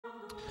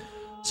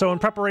So in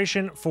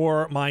preparation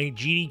for my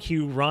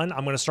GDQ run,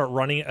 I'm going to start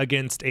running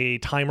against a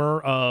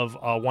timer of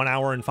 1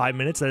 hour and 5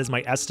 minutes. That is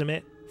my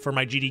estimate for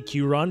my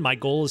GDQ run. My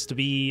goal is to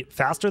be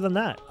faster than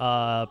that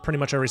pretty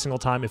much every single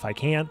time if I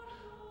can.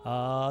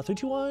 3,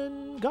 2,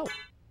 1, go.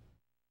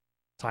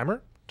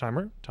 Timer,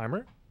 timer,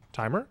 timer,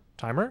 timer,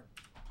 timer,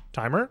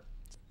 timer.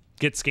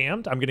 Get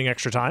scammed. I'm getting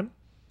extra time.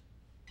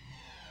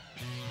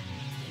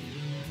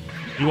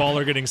 You all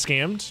are getting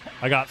scammed.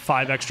 I got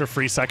 5 extra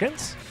free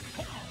seconds.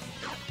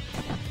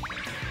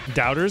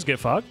 Doubters get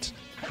fucked.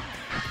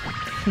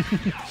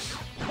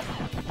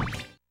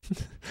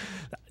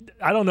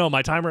 I don't know.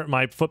 My timer,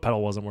 my foot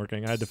pedal wasn't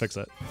working. I had to fix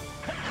it.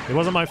 It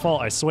wasn't my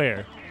fault, I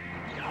swear.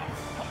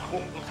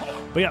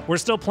 But yeah, we're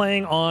still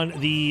playing on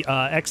the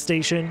X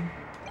Station,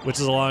 which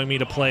is allowing me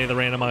to play the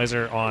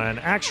randomizer on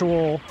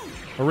actual,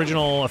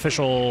 original,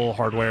 official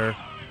hardware,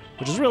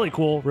 which is really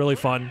cool, really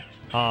fun.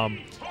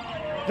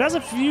 It has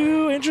a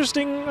few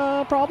interesting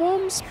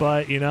problems,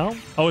 but you know.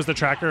 Oh, is the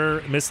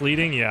tracker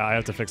misleading? Yeah, I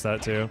have to fix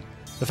that too.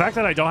 The fact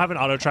that I don't have an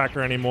auto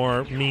tracker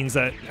anymore means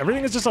that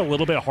everything is just a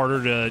little bit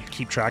harder to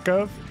keep track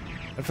of.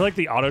 I feel like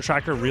the auto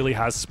tracker really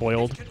has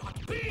spoiled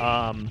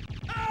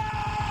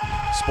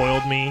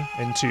me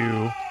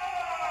into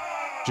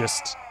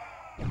just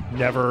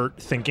never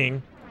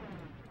thinking.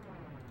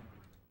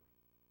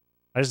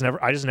 I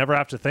just never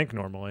have to think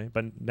normally,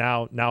 but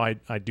now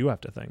I do have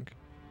to think.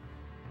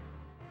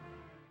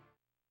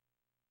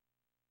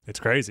 It's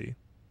crazy.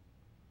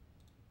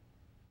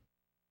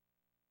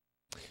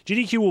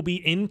 GDQ will be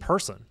in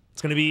person.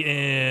 It's going to be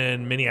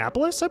in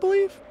Minneapolis, I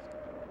believe.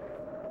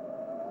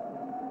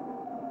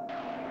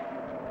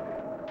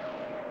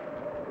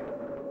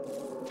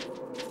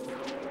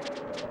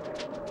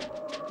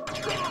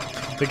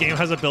 The game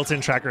has a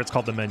built-in tracker. It's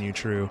called the menu.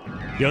 True.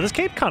 Yo, this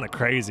cape kind of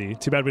crazy.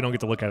 Too bad we don't get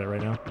to look at it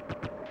right now.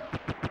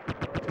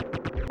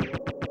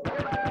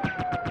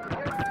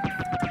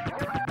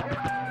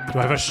 Do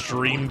I have a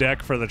Stream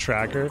Deck for the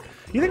tracker?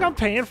 You think I'm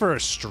paying for a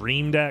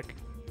Stream Deck?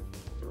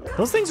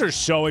 Those things are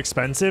so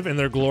expensive, and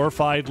they're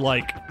glorified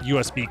like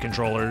USB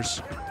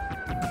controllers.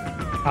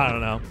 I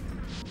don't know.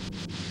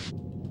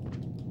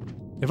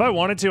 If I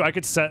wanted to, I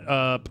could set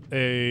up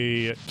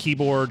a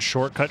keyboard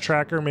shortcut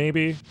tracker,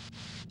 maybe,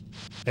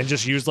 and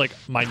just use like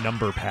my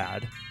number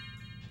pad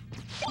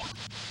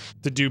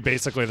to do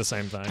basically the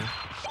same thing.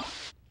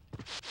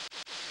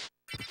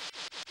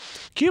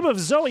 Cube of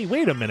Zoe,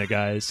 wait a minute,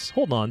 guys.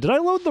 Hold on, did I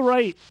load the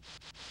right...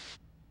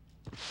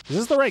 Is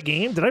this the right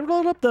game? Did I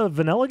load up the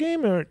vanilla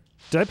game, or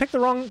did I pick the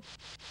wrong...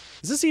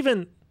 Is this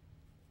even...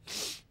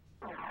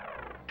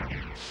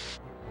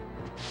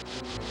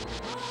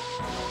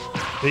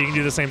 Yeah, you can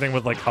do the same thing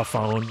with, like, a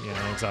phone.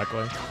 Yeah,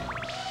 exactly.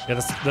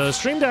 Yeah, the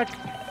Stream Deck,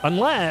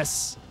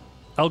 unless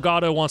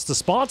Elgato wants to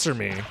sponsor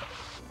me,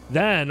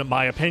 then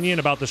my opinion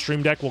about the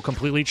Stream Deck will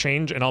completely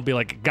change, and I'll be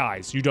like,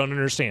 guys, you don't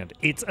understand.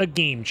 It's a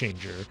game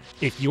changer.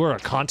 If you're a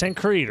content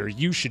creator,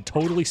 you should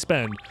totally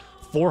spend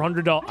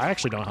 $400. I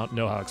actually don't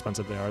know how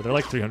expensive they are. They're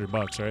like $300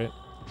 bucks, right?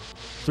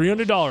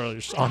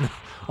 $300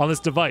 on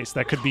this device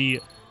that could be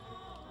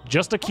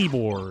just a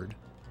keyboard.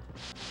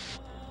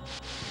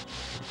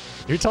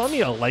 You're telling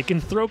me a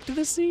lycanthrope to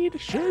the seed?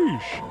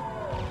 Sheesh.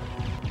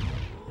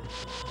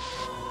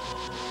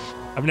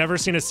 I've never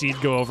seen a seed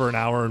go over 1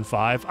 hour and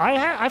 5.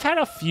 I've had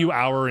a few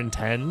hour and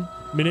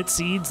 10-minute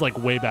seeds, like,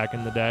 way back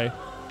in the day.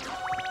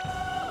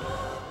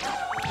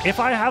 If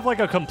I have, like,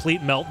 a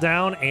complete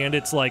meltdown and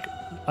it's, like,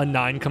 a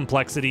 9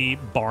 complexity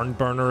barn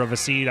burner of a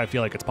seed, I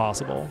feel like it's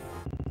possible.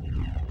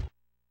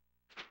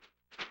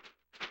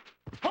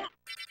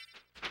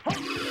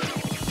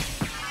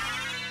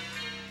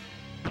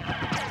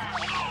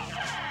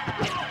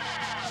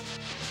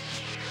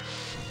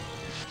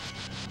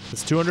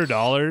 It's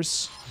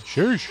 $200.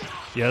 Sheesh.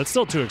 Yeah, it's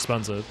still too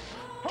expensive.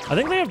 I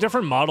think they have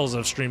different models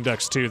of Stream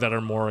Decks too that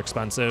are more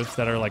expensive,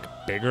 that are like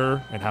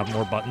bigger and have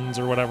more buttons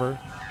or whatever.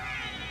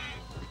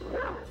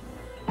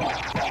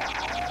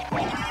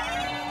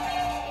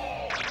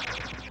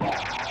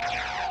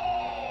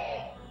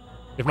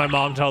 If my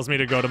mom tells me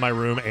to go to my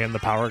room and the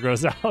power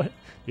goes out,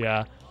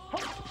 yeah.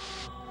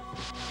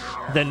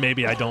 Then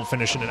maybe I don't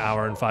finish in 1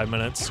 hour and 5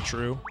 minutes.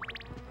 True.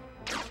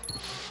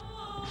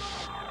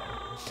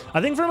 I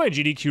think for my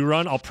GDQ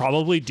run, I'll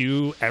probably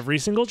do every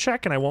single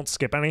check and I won't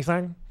skip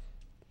anything.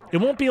 It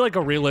won't be like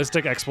a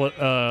realistic like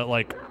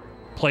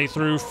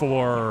playthrough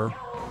for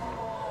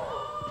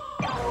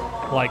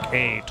like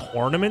a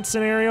tournament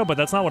scenario, but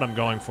that's not what I'm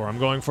going for. I'm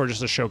going for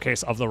just a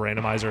showcase of the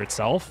randomizer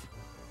itself.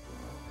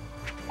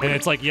 And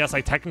it's like, yes,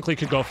 I technically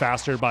could go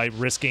faster by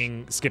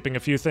risking skipping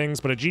a few things,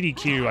 but at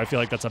GDQ, I feel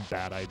like that's a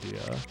bad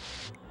idea.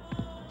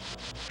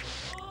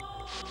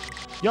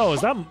 Yo,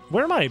 is that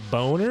where my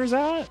boners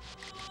at?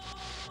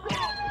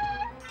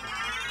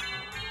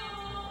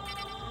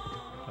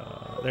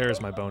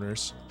 There's my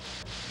boners.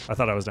 I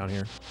thought I was down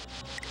here.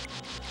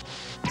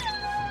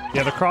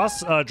 Yeah, the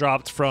cross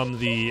dropped from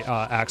the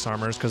axe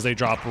armors because they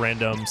drop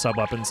random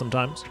sub-weapons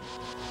sometimes.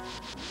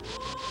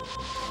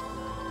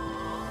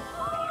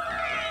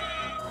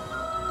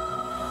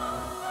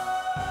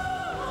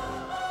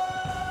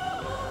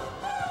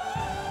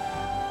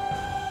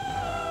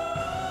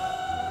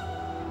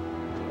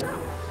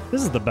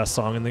 This is the best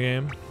song in the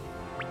game.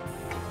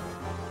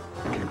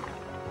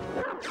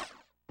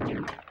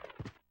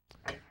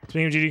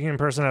 Speaking of GDQ in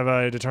person, have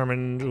I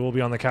determined we'll be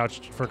on the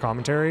couch for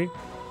commentary?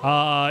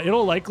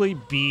 It'll likely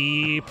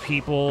be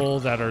people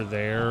that are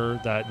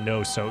there that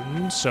know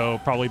SotN,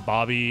 so probably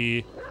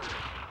Bobby,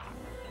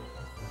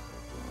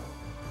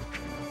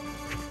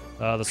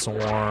 the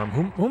Swarm,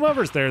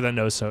 whomever's there that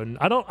knows SotN.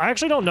 I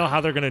actually don't know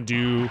how they're gonna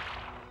do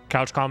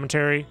couch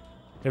commentary.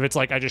 If it's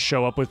like I just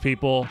show up with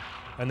people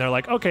and they're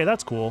like, okay,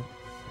 that's cool.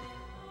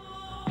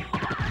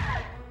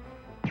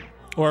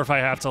 Or if I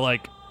have to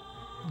like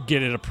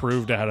get it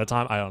approved ahead of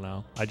time. I don't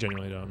know. I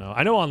genuinely don't know.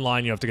 I know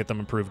online you have to get them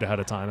approved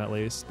ahead of time at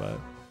least, but...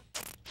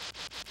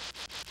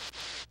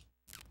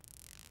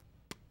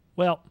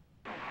 Well.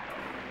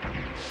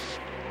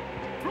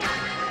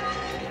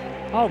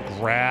 I'll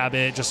grab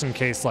it just in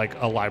case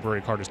like a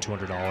library card is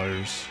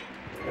 $200.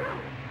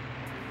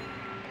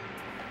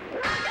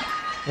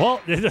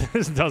 Well,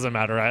 it doesn't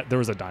matter. There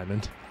was a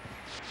diamond.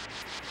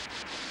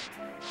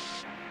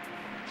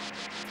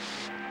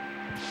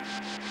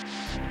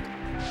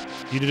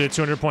 You did a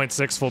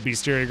 200.6 full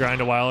bestiary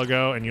grind a while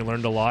ago, and you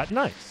learned a lot.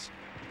 Nice.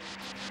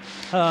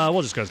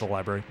 We'll just go to the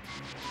library.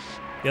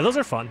 Yeah, those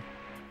are fun.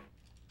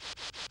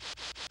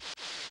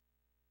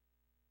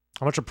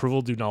 How much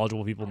approval do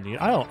knowledgeable people need?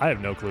 I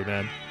have no clue,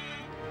 man.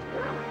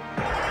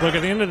 Look,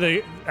 at the end of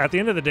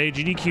the day,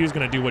 GDQ is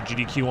going to do what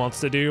GDQ wants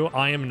to do.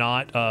 I am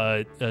not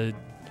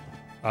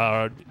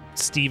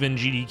Steven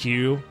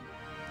GDQ.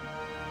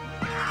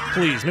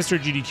 Please, Mr.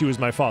 GDQ is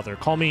my father.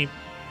 Call me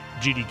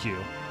GDQ.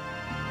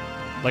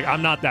 Like,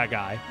 I'm not that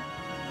guy.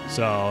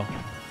 So,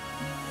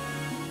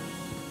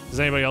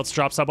 does anybody else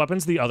drop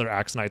sub-weapons? The other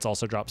Axe Knights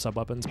also drop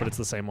sub-weapons, but it's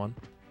the same one.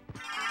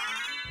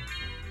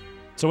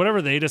 So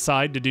whatever they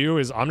decide to do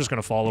is, I'm just going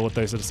to follow what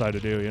they decide to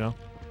do, you know?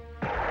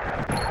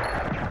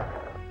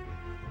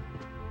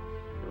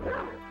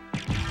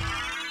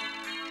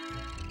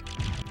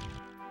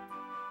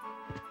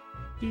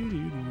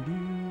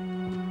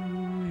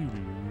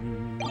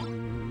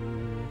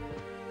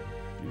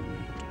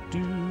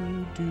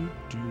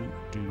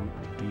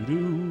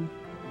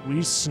 We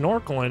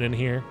snorkeling in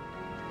here.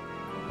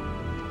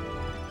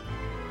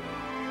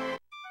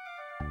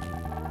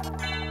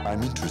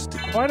 I'm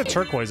interested. Oh, I had a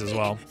turquoise as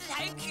well.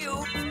 Thank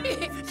you.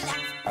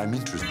 I'm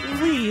interested.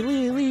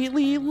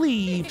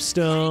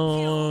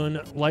 Leapstone.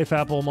 Life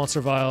apple,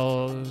 monster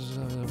vials,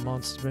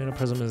 monster mana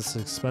prism is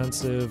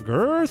expensive.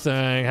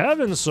 Girthang,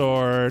 heaven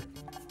sword.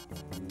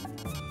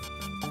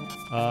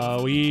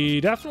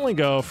 We definitely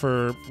go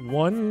for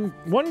one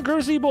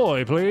girthy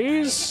boy,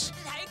 please.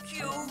 Thank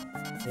you.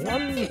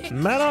 One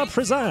mana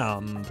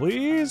prism,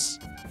 please.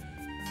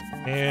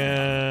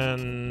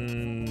 And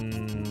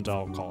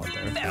I'll call it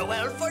there.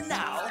 Farewell for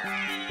now.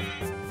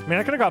 I mean,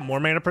 I could have got more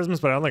mana prisms,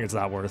 but I don't think it's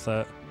that worth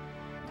it.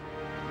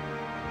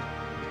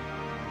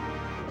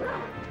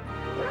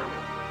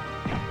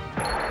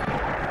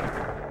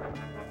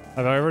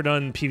 Have I ever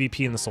done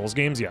PvP in the Souls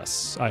games?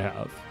 Yes, I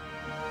have.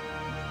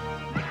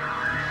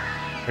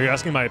 Are you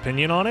asking my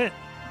opinion on it?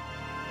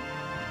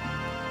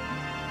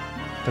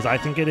 Because I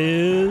think it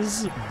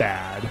is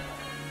bad.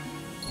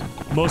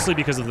 Mostly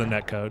because of the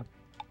netcode.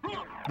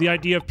 The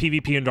idea of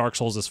PvP in Dark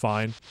Souls is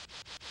fine.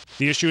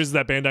 The issue is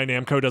that Bandai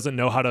Namco doesn't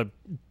know how to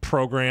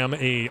program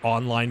a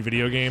online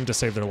video game to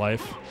save their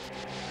life.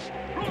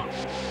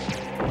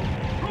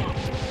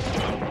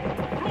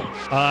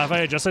 Have I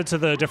adjusted to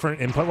the different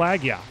input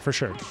lag? Yeah, for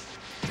sure.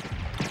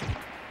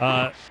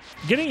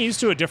 Getting used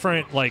to a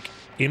different, like,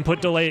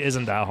 input delay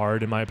isn't that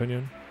hard, in my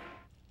opinion.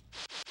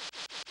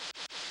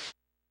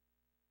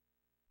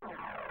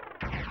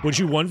 Would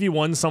you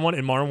 1v1 someone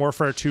in Modern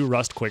Warfare 2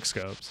 Rust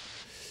quickscopes?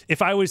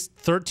 If I was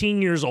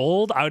 13 years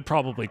old, I would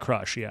probably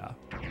crush, yeah.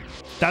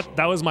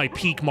 That was my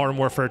peak Modern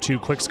Warfare 2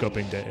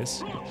 quickscoping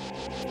days.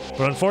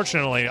 But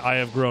unfortunately, I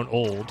have grown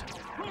old.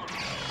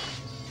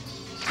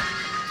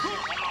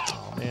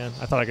 Oh man,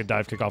 I thought I could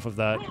dive kick off of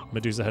that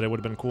Medusa head. It would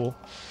have been cool.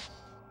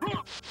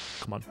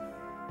 Come on.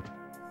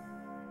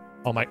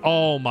 Oh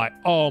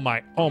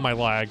my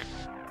lag.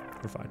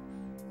 We're fine.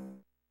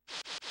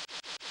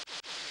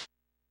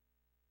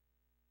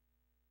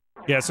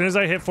 Yeah, as soon as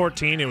I hit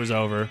 14, it was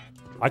over.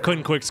 I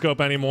couldn't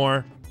quickscope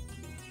anymore.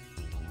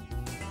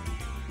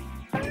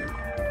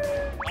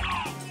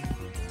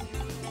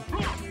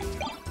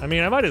 I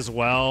mean, I might as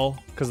well,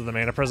 because of the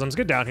mana prisms.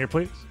 Get down here,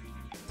 please.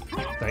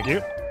 Thank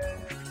you.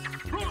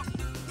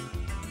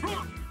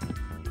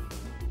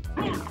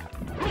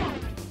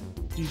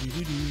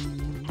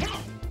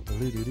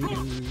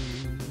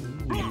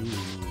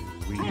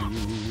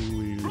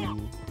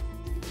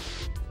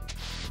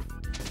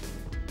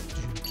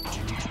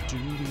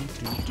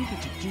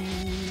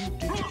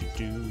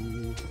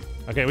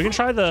 Okay, we can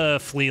try the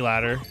flea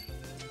ladder.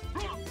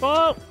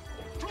 Oh!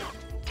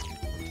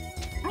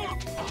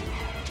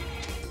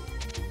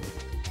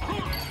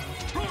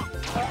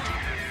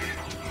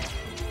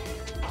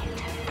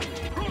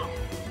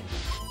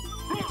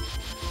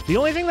 The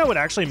only thing that would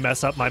actually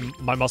mess up my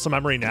muscle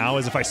memory now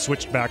is if I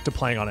switched back to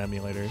playing on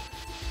emulator.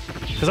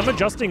 Because I'm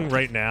adjusting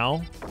right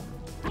now.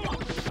 Oh,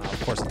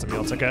 Of course it's a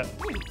meal ticket.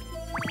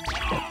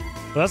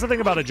 But that's the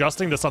thing about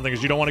adjusting to something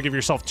is you don't want to give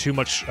yourself too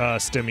much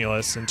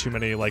stimulus and too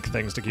many like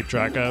things to keep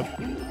track of.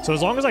 So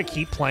as long as I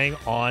keep playing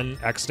on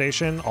X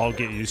Station, I'll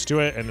get used to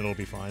it and it'll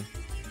be fine.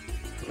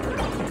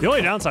 The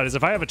only downside is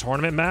if I have a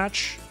tournament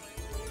match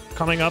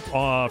coming up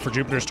for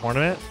Jupiter's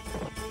tournament,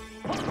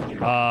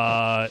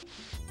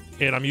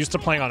 and I'm used to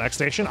playing on X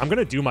Station, I'm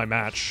gonna do my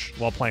match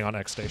while playing on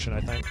X Station, I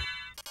think.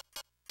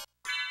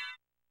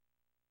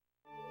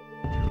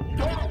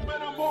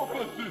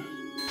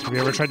 Have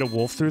you ever tried to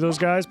wolf through those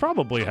guys?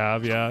 Probably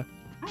have, yeah.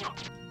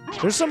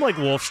 There's some like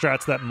wolf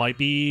strats that might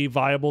be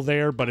viable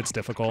there, but it's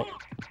difficult.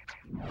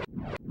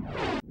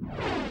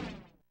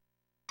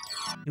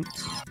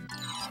 Oops.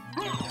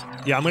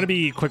 Yeah, I'm gonna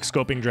be quick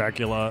scoping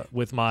Dracula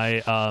with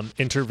my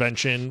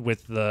intervention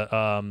with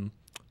the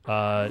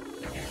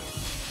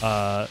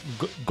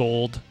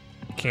gold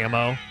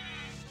camo.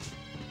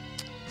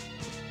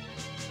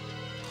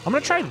 I'm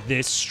gonna try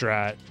this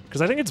strat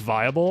because I think it's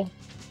viable.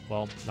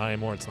 Well, not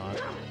anymore, it's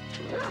not.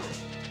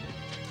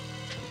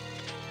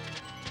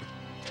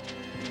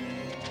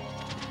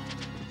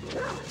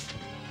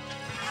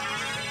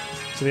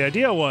 So the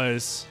idea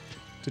was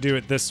to do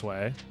it this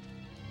way.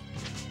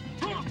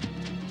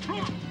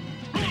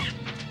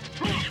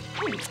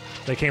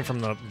 They came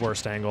from the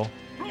worst angle.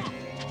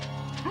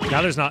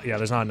 Now there's not, yeah,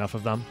 there's not enough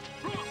of them.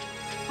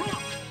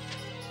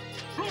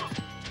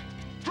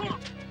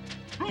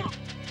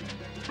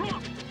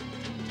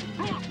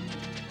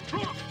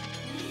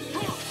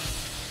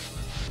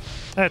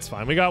 That's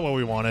fine. We got what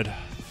we wanted.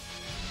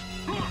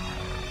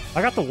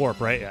 I got the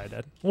warp, right? Yeah, I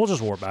did. We'll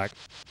just warp back.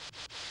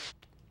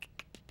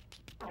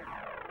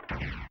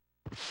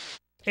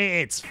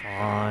 It's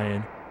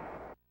fine.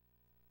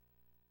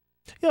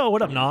 Yo,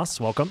 what up,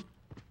 Nos? Welcome.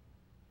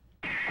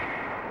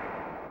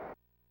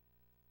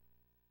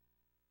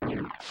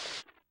 You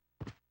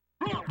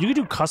can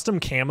do custom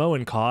camo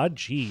in COD?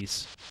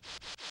 Jeez.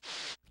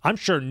 I'm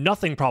sure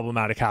nothing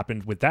problematic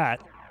happened with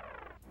that.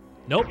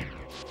 Nope.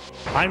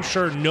 I'm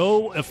sure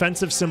no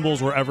offensive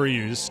symbols were ever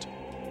used.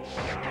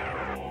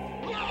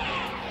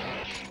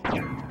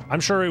 I'm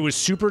sure it was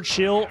super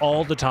chill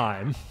all the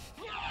time.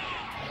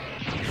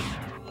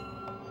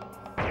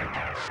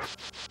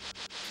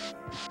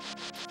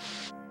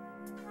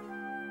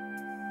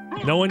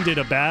 No one did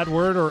a bad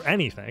word or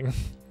anything.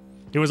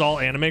 It was all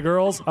anime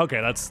girls? Okay,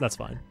 that's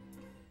fine.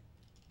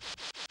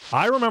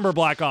 I remember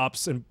Black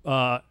Ops and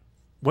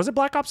was it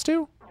Black Ops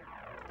 2?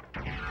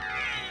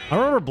 I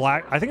remember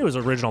I think it was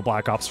original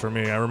Black Ops for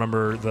me. I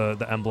remember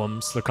the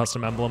emblems, the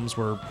custom emblems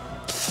were,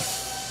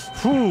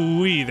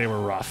 whoo-wee, they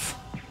were rough.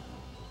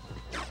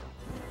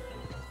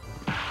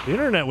 The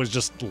internet was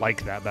just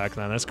like that back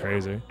then. That's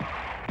crazy.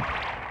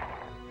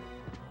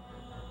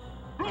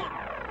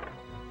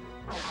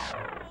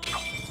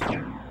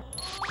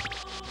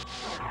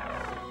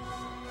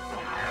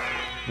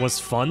 Was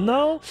fun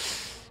though?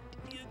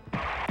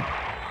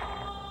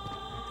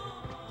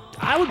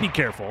 I would be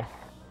careful.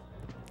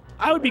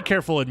 I would be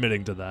careful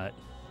admitting to that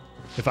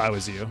if I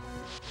was you.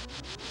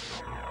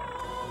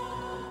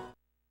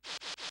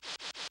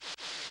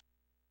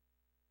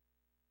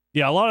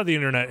 Yeah, a lot of the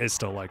internet is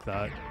still like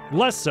that.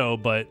 Less so,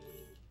 but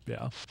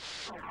yeah.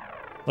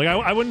 Like,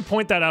 I wouldn't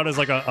point that out as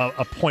like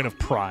a point of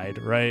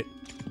pride, right?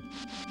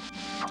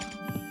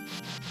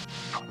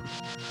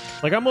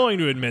 Like, I'm willing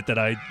to admit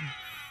that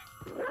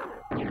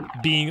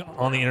being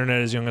on the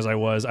internet as young as I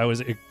was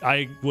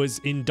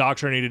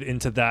indoctrinated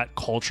into that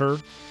culture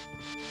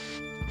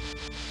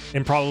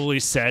and probably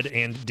said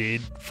and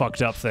did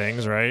fucked up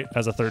things, right?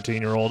 As a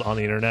 13-year-old on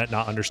the internet,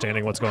 not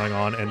understanding what's going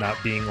on and not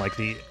being like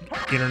the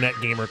internet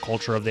gamer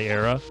culture of the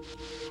era.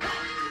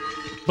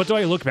 But do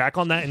I look back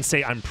on that and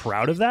say I'm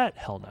proud of that?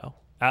 Hell no.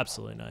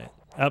 Absolutely not.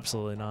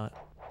 Absolutely not.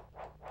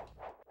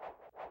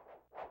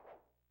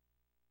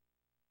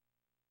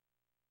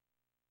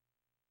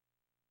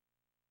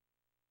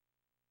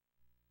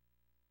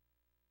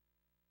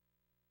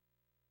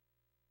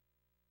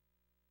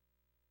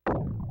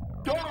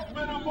 Dark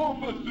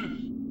Metamorphosis!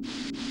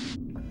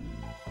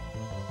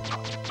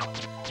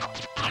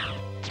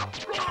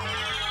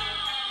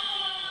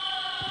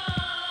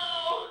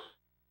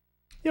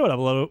 Yo, what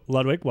up,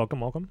 Ludwig?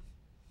 Welcome, welcome.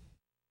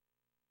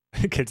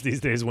 Kids these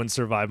days wouldn't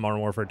survive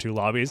Modern Warfare 2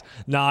 lobbies.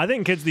 Nah, I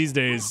think kids these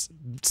days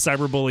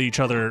cyberbully each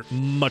other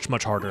much,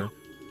 much harder.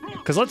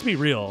 Because let's be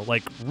real,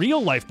 like,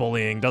 real life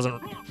bullying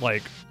doesn't,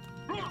 like,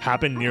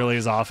 happen nearly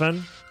as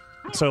often.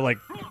 So, like,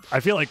 I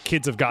feel like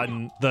kids have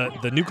gotten...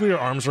 The nuclear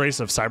arms race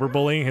of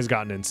cyberbullying has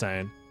gotten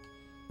insane.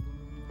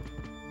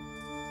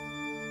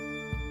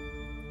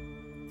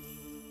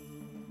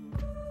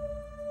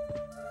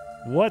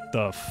 What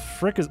the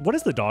frick is... What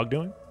is the dog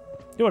doing?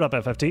 Yo, what up,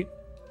 FFT?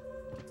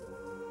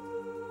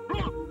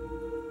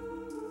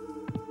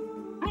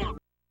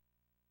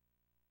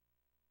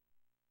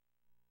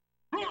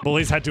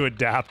 Bullies had to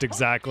adapt,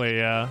 exactly,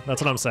 yeah.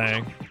 That's what I'm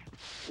saying.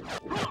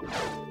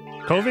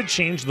 COVID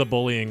changed the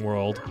bullying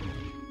world.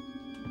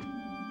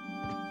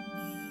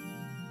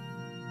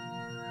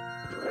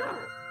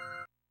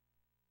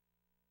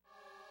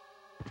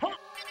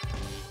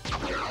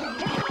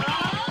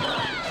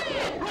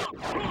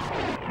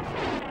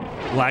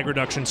 lag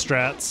reduction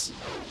strats.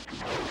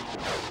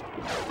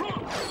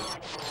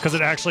 Because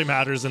it actually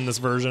matters in this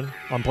version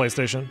on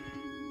PlayStation.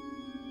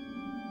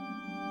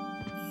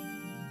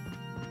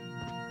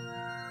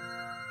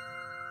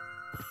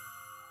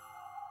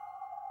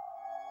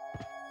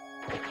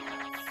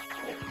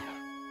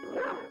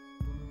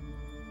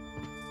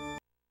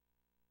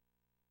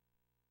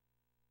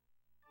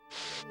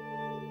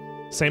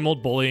 Same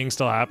old bullying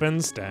still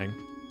happens? Dang.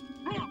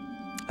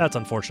 That's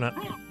unfortunate.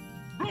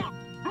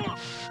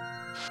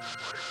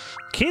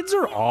 Kids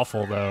are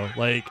awful, though.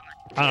 Like,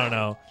 I don't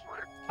know.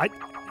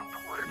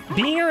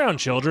 Being around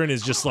children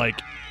is just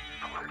like...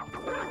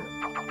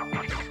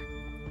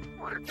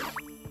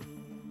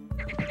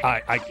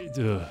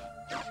 Ugh.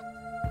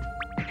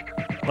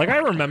 Like, I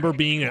remember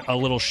being a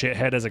little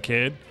shithead as a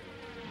kid.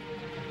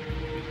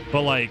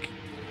 But, like,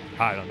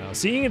 I don't know.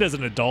 Seeing it as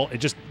an adult, it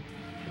just...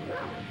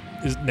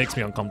 makes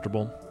me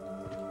uncomfortable.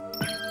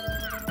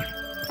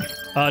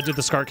 Did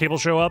the SCART cable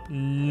show up?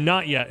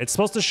 Not yet. It's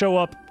supposed to show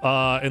up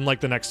in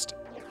like the next...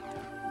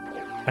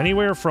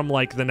 Anywhere from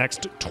like the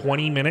next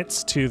 20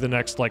 minutes to the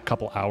next like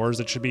couple hours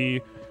it should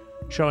be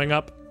showing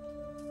up.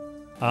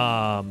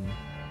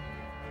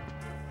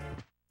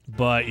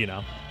 But, you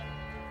know.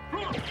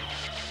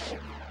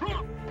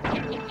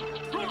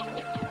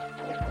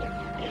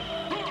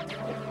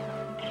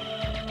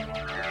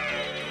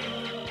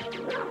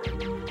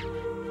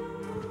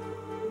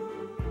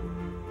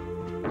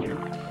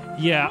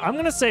 Yeah, I'm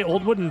gonna say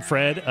Old Wooden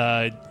Fred,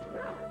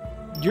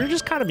 you're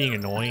just kind of being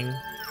annoying.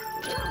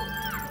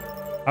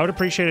 I would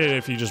appreciate it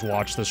if you just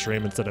watch the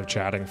stream instead of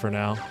chatting for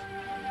now.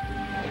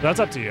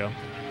 That's up to you.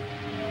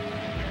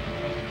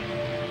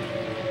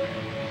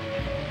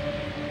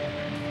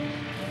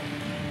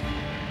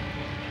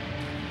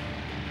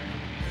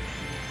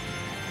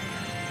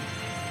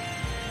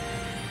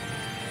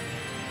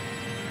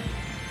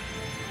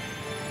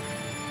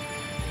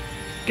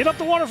 Get up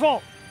the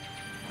waterfall!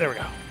 There we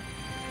go.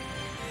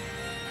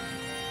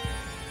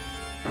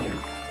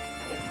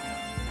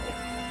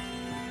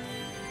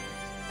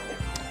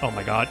 Oh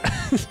my god.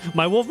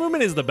 My wolf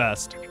movement is the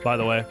best, by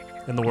the way,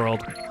 in the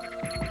world.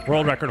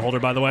 World record holder,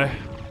 by the way.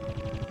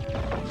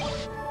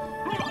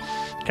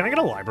 Can I get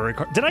a library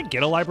card? Did I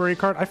get a library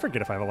card? I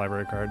forget if I have a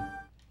library card.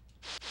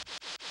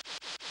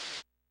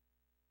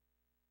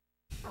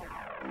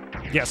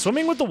 Yeah,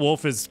 swimming with the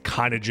wolf is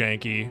kind of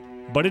janky,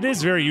 but it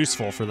is very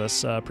useful for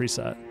this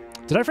preset.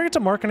 Did I forget to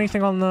mark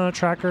anything on the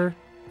tracker?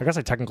 I guess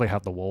I technically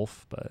have the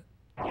wolf, but...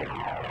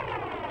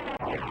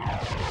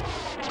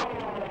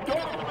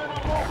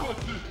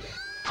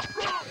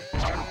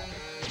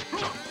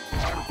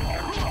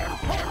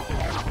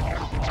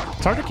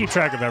 It's hard to keep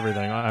track of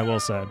everything, I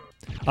will say.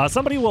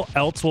 Somebody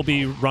else will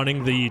be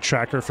running the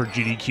tracker for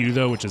GDQ,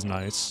 though, which is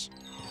nice.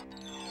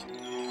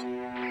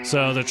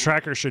 So the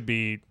tracker should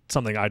be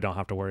something I don't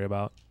have to worry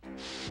about.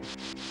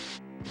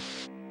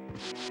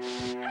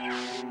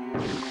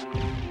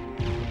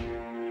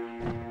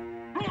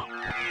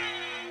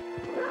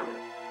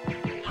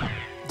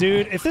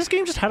 Dude, if this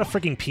game just had a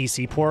freaking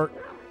PC port,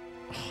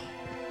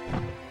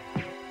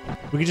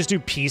 we could just do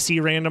PC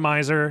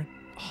randomizer.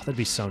 Oh, that'd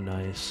be so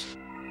nice.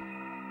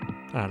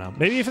 I don't know.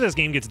 Maybe if this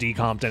game gets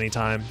decomped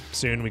anytime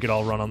soon, we could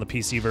all run on the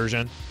PC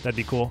version. That'd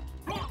be cool.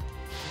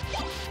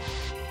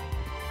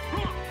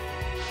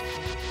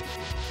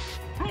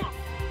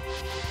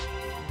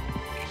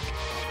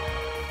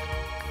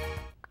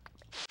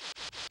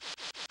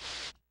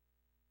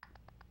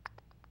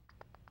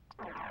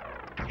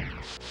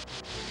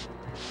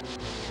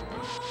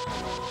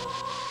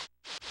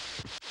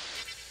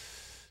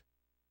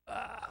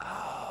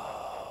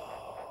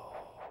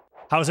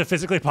 How is it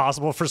physically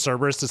possible for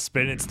Cerberus to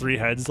spin its 3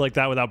 heads like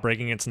that without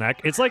breaking its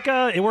neck? It's like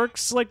it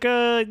works like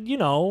you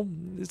know,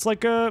 it's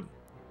like I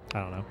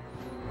don't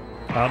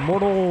know.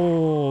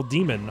 Mortal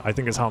demon, I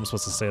think is how I'm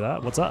supposed to say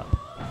that. What's up?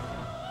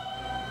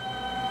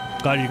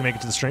 Glad you can make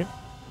it to the stream.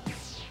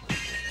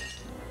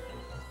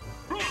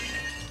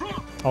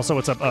 Also,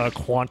 what's up,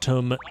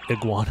 Quantum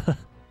Iguana?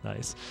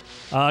 Nice.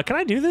 Can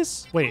I do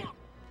this? Wait.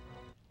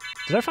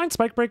 Did I find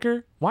Spike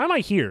Breaker? Why am I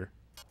here?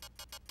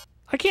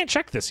 I can't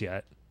check this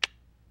yet.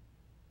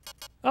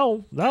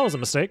 Oh, that was a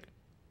mistake.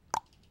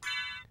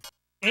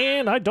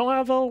 And I don't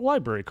have a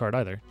library card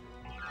either.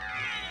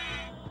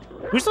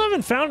 We still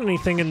haven't found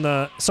anything in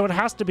the... So it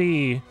has to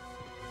be...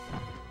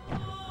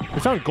 We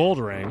found Gold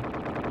Ring.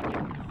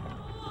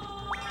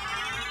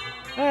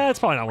 It's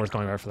probably not worth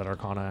going back for that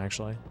Arcana,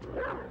 actually.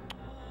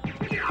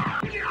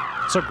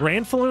 So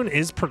Grand Falloon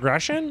is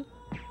progression?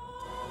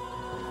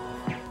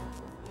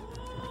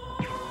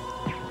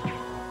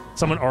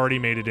 Someone already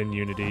made it in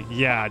Unity.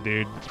 Yeah,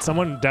 dude.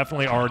 Someone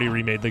definitely already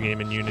remade the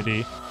game in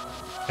Unity.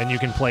 And you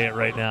can play it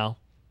right now.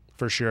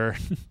 For sure.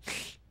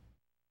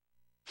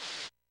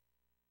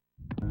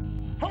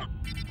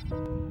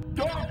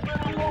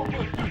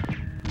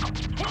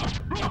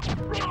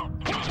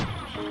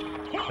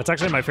 That's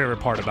actually my favorite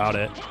part about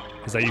it,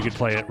 is that you could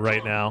play it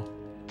right now.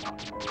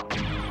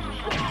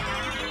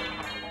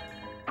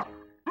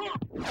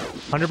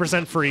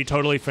 100% free,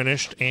 totally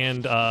finished,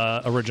 and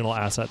original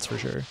assets for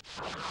sure.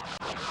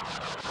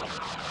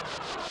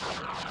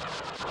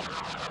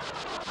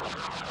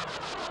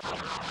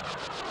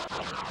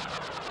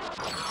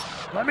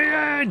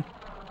 Run!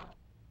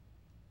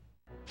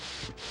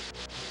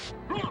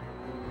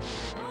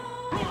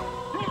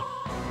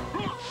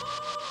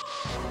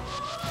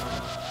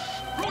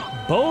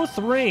 Both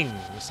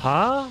rings,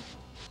 huh?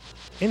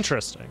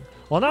 Interesting.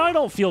 Well, now I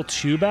don't feel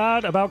too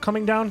bad about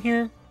coming down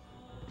here.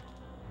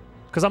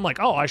 Because I'm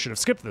like, oh, I should have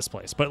skipped this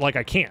place. But, like,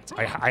 I can't.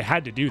 I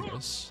had to do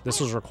this. This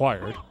was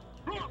required.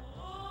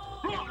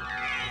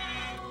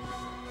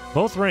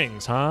 Both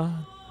rings, huh?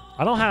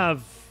 I don't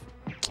have...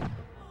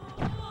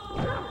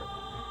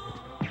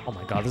 Oh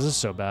my god, this is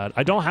so bad.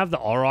 I don't have the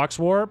Aurochs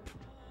warp.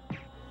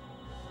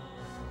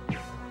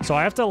 So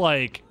I have to,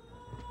 like...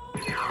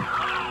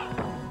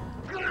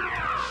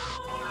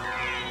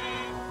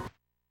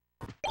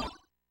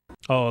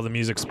 Oh, the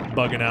music's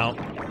bugging out.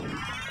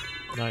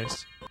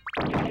 Nice.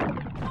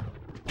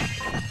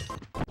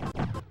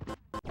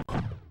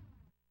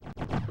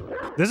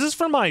 This is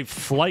for my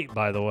flight,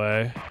 by the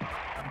way.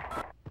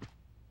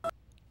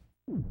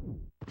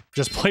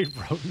 Just play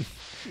Rodent.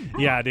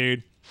 Yeah,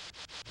 dude.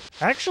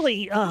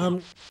 Actually,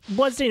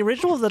 what's the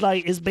original of the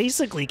night is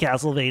basically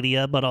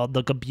Castlevania, but on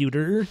the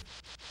computer.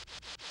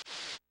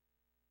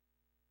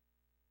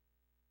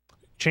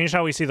 Changed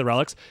how we see the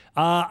relics.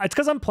 It's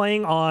because I'm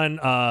playing on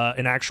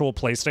an actual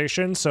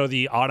PlayStation, so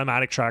the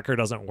automatic tracker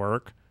doesn't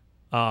work.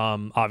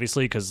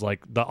 Obviously, because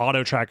like the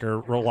auto tracker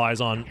relies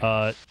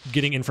on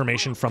getting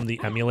information from the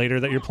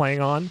emulator that you're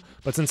playing on.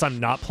 But since I'm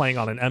not playing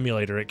on an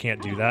emulator, it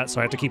can't do that. So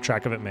I have to keep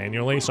track of it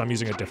manually. So I'm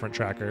using a different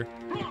tracker.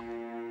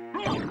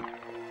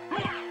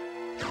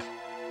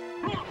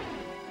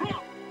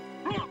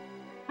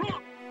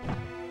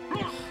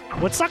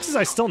 What sucks is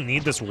I still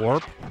need this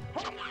warp.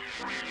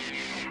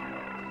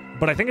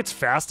 But I think it's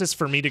fastest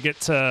for me to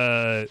get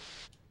to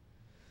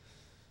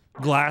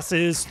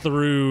glasses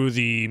through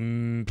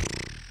the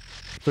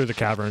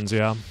caverns,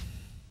 yeah.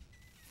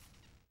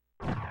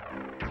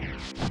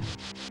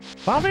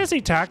 Final Fantasy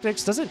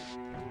Tactics doesn't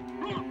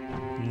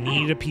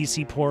need a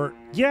PC port.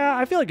 Yeah,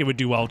 I feel like it would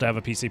do well to have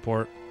a PC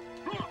port.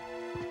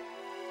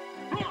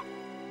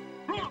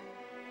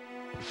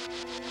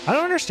 I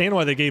don't understand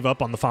why they gave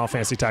up on the Final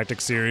Fantasy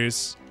Tactics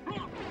series.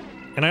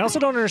 And I also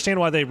don't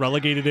understand why they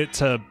relegated it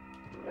to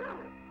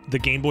the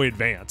Game Boy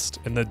Advanced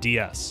and the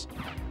DS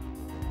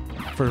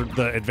for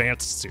the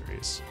Advanced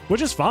series,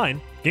 which is fine.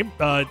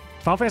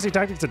 Final Fantasy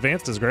Tactics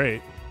Advanced is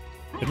great.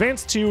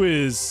 Advanced 2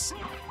 is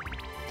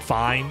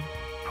fine.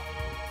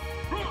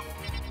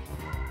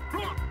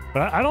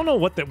 But I don't know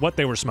what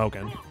they were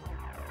smoking.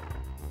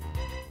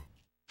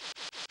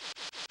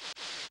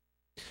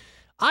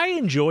 I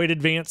enjoyed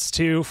Advanced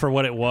 2 for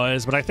what it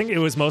was, but I think it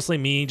was mostly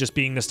me just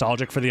being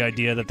nostalgic for the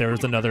idea that there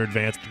was another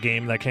Advanced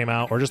game that came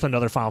out, or just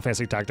another Final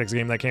Fantasy Tactics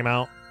game that came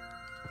out.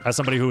 As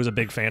somebody who was a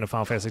big fan of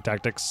Final Fantasy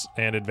Tactics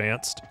and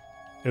Advanced,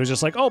 it was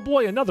just like, oh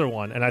boy, another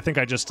one. And I think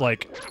I just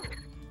like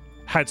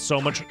had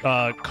so much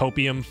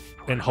copium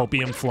and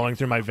hopium flowing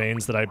through my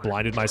veins that I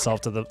blinded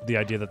myself to the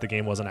idea that the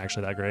game wasn't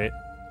actually that great.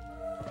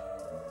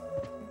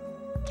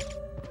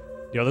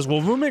 Yo, this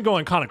movement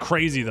going kind of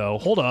crazy though.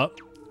 Hold up.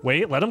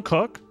 Wait, let him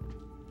cook.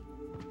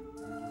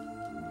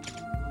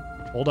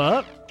 Hold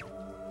up.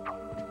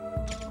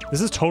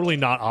 This is totally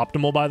not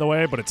optimal, by the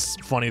way, but it's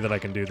funny that I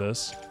can do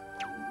this.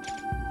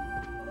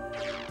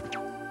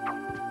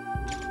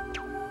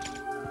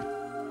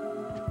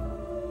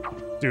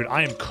 Dude,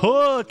 I am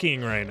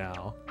cooking right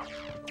now.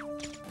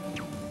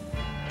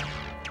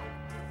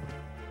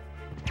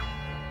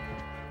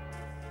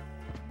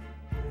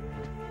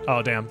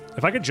 Oh, damn.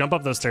 If I could jump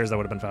up those stairs, that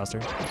would have been faster.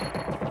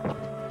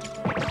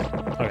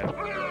 Okay.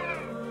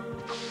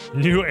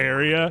 New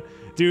area?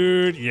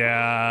 Dude,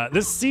 yeah.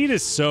 This seed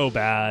is so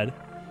bad.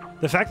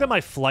 The fact that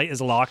my flight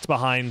is locked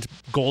behind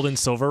Gold and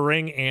Silver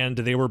Ring, and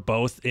they were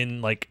both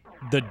in, like,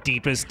 the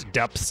deepest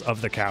depths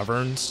of the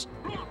caverns.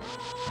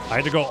 I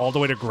had to go all the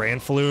way to Grand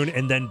Floon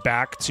and then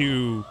back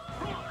to...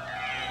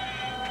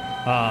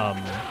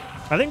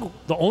 I think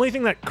the only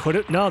thing that could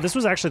have... No, this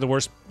was actually the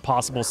worst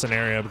possible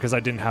scenario because I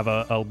didn't have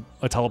a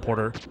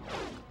teleporter.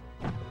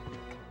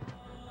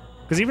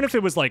 Because even if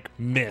it was, like,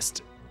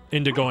 missed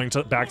into going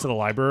back to the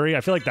library,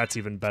 I feel like that's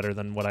even better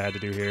than what I had to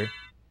do here.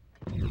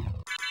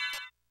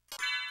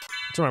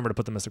 Let's remember to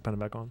put the Mystic Pendant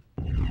back on.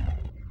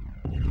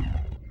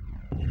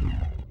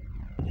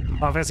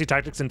 Final Fantasy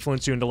Tactics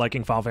influenced you into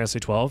liking Final Fantasy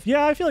 12?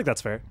 Yeah, I feel like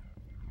that's fair.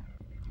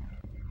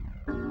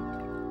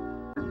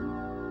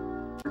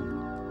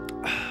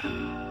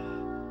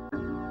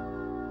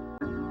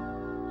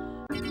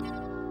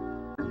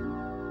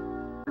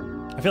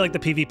 I feel like the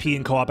PvP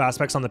and co-op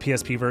aspects on the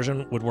PSP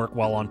version would work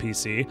well on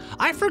PC.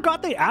 I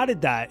forgot they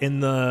added that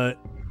in the...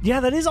 Yeah,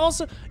 that is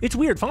also... It's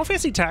weird. Final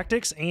Fantasy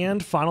Tactics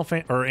and and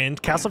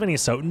Castlevania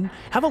SotN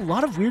have a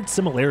lot of weird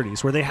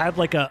similarities where they had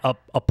like a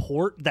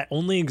port that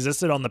only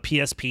existed on the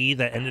PSP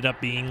that ended up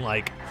being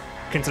like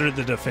considered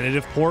the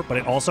definitive port, but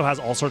it also has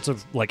all sorts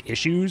of like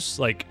issues.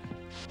 Like,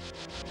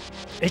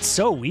 it's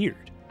so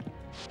weird.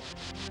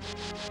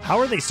 How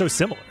are they so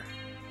similar?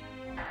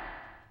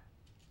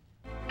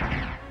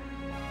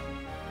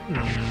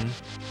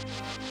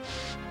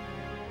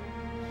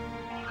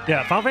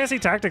 Yeah, Final Fantasy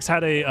Tactics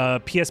had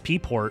a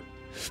PSP port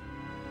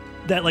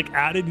that like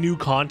added new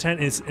content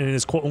and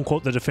is quote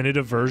unquote the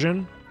definitive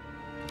version,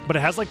 but it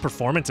has like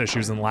performance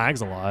issues and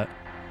lags a lot.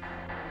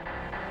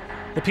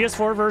 The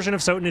PS4 version of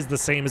SotN is the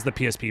same as the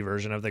PSP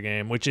version of the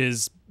game, which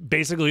is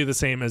basically the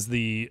same as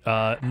the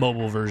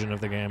mobile version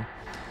of the game.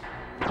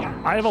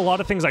 I have a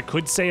lot of things I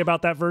could say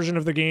about that version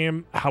of the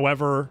game.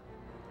 However,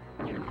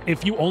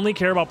 if you only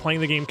care about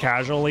playing the game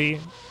casually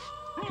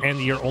and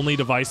your only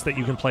device that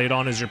you can play it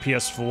on is your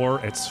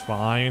PS4, it's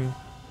fine.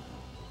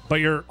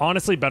 But you're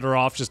honestly better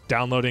off just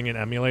downloading an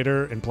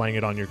emulator and playing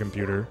it on your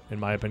computer, in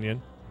my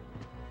opinion.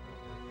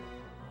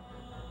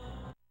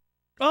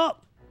 Oh,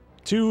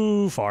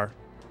 too far.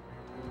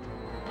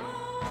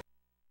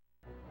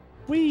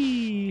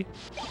 Whee!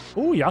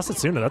 Ooh,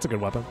 Yasutsuna, that's a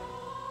good weapon.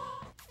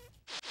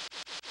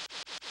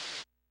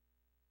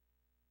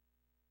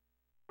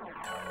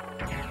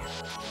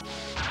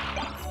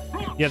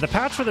 Yeah, the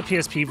patch for the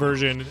PSP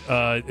version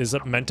is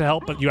meant to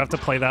help, but you have to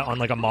play that on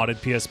like a modded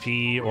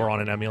PSP or on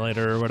an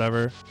emulator or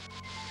whatever.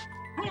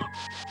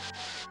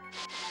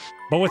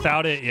 But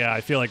without it, yeah,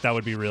 I feel like that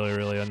would be really,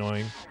 really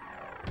annoying.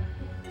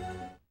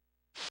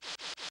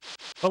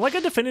 But like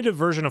a definitive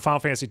version of Final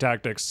Fantasy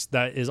Tactics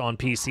that is on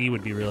PC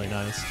would be really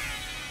nice.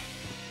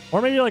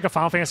 Or maybe like a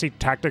Final Fantasy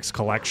Tactics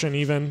collection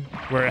even,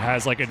 where it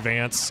has like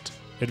Advanced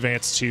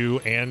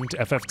 2, and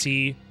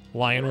FFT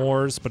Lion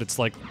Wars, but it's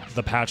like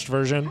the patched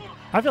version.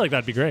 I feel like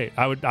that'd be great.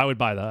 I would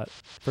buy that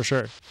for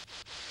sure.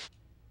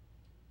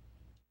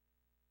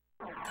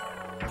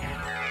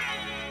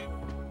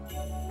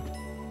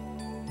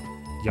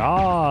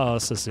 Yeah,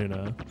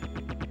 Sasuna.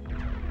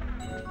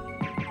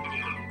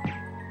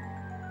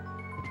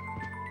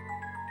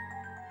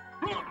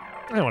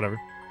 Whatever.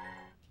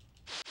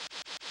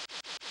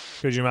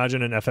 Could you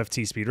imagine an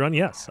FFT speedrun?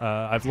 Yes,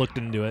 I've looked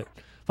into it.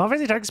 Final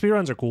Fantasy Tactics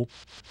speedruns are cool.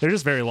 They're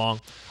just very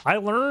long. I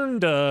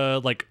learned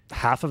like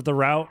half of the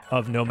route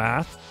of no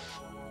math.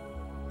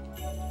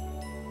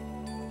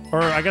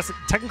 Or I guess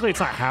technically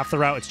it's not half the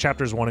route, it's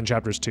chapters 1 and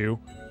chapters 2.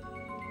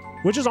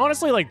 Which is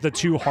honestly like the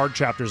 2 hard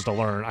chapters to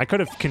learn. I could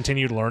have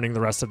continued learning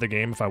the rest of the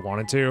game if I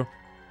wanted to.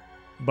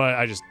 But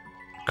I just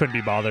couldn't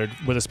be bothered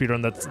with a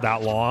speedrun that's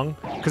that long.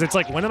 Because it's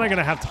like, when am I going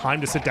to have time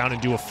to sit down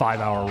and do a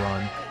 5-hour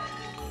run?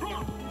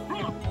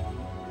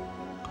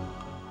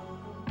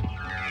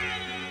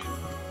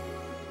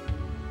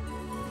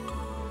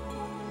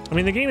 I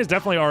mean, the game is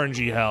definitely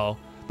RNG hell.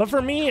 But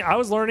for me, I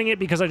was learning it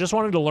because I just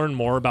wanted to learn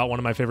more about one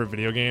of my favorite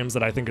video games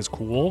that I think is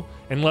cool.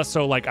 And less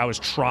so like I was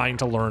trying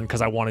to learn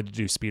because I wanted to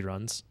do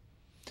speedruns.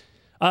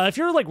 If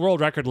you're like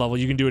world record level,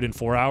 you can do it in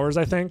 4 hours,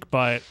 I think.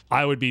 But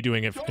I would be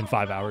doing it in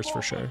 5 hours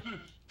for sure.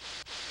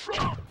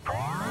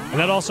 And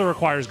that also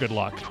requires good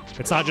luck.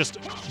 It's not just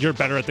you're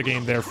better at the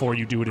game, therefore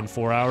you do it in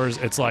 4 hours.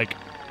 It's like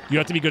you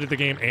have to be good at the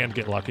game and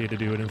get lucky to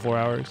do it in 4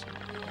 hours.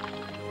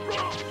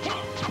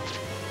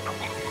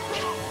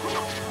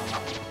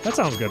 That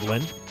sounds good,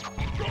 Lynn.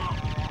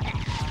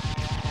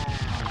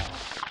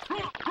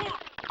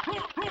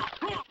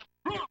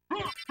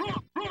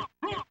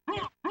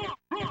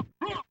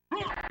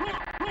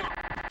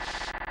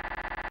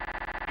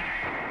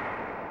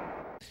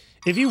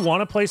 If you want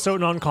to play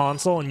SotN on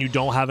console and you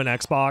don't have an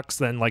Xbox,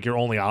 then like your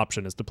only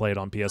option is to play it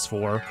on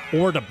PS4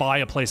 or to buy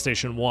a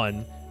PlayStation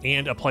 1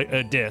 and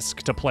a disc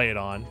to play it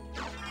on.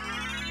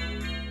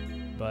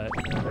 But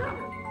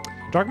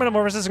Dark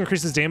Metamorphosis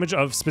increases damage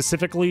of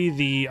specifically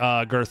the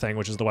Girthing,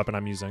 which is the weapon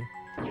I'm using.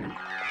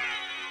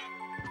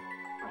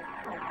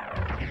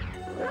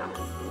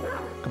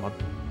 Come on.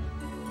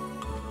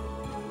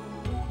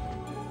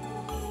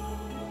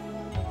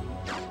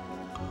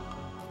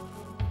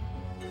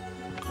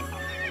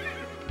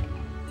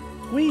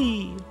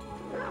 Whee!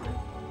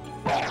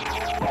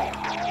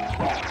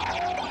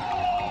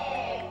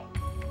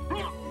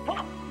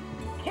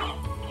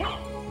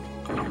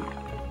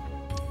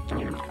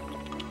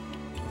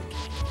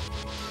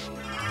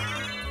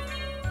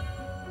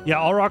 Yeah,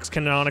 Allrox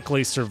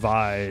canonically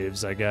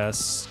survives, I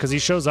guess, because he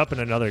shows up in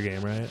another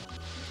game, right?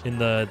 In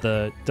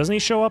the doesn't he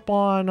show up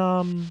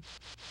on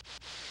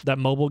that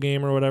mobile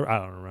game or whatever? I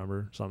don't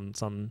remember.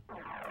 Some.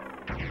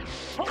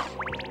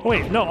 Oh,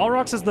 wait, no,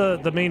 Allrox is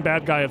the main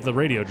bad guy of the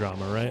radio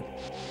drama, right?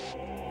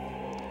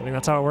 I think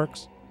that's how it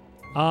works.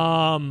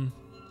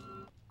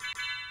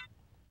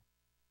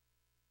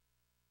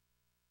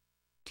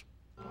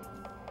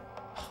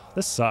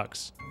 This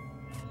sucks.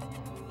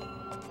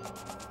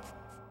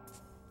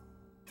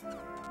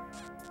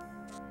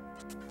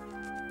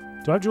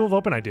 Do I have Jewel of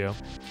Open? I do. All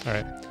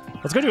right.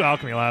 Let's go do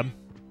Alchemy Lab.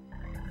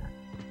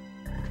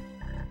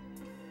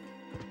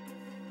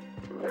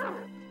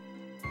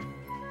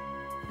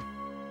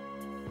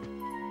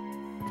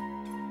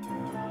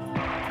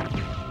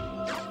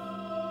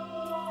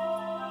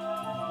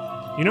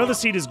 You know the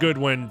seed is good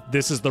when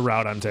this is the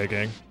route I'm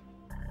taking.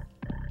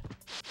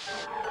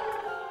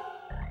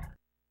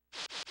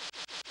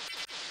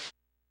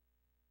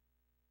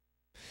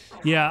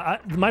 Yeah,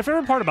 my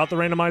favorite part about the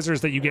randomizer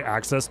is that you get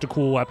access to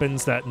cool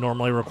weapons that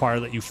normally require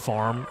that you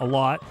farm a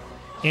lot.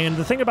 And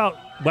the thing about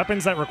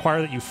weapons that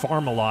require that you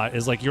farm a lot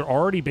is like you're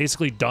already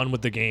basically done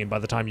with the game by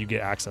the time you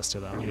get access to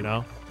them, you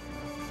know?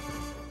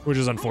 which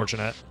is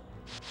unfortunate.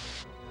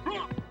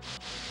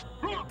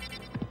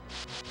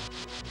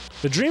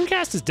 The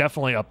Dreamcast is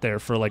definitely up there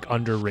for like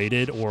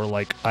underrated or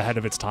like ahead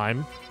of its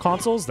time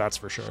consoles, that's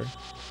for sure.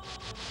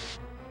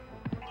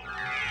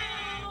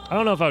 I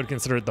don't know if I would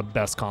consider it the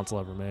best console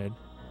ever made.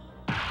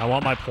 I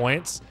want my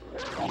points.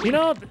 You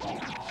know,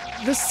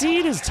 the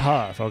seed is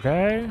tough,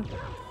 okay?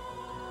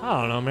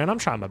 I don't know, man. I'm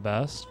trying my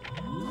best.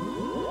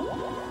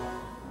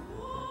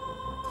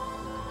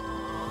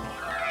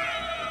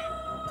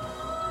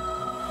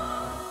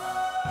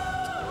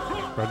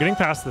 Bro, getting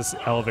past this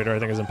elevator I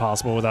think is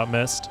impossible without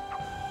mist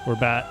or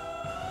bat.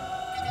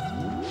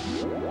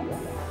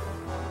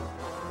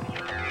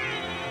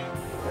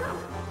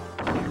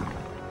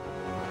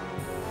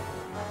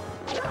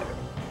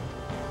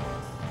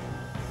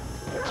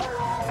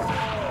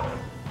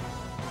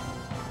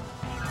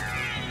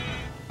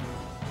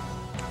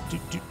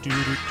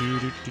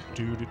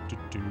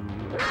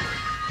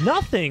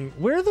 Nothing.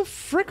 Where the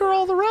frick are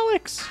all the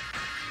relics?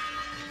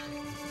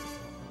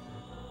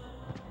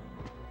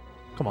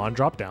 Come on,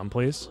 drop down,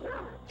 please.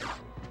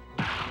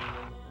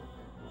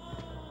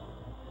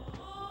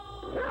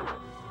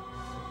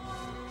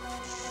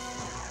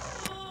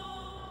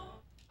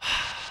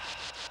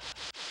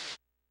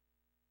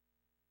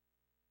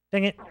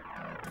 Dang it.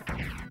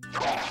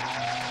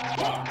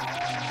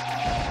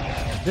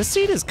 This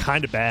seed is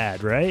kind of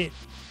bad, right?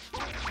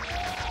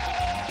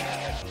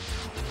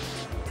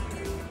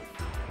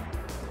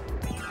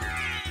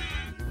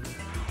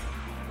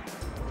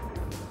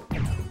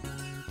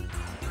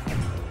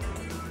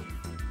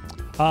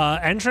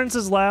 Entrance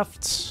is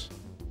left.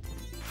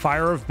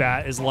 Fire of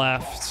Bat is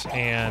left,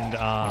 and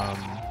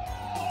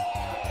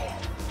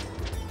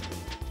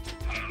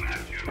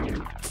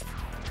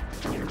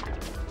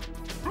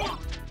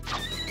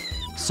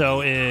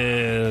so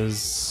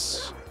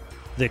is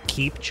the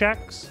keep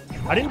checks.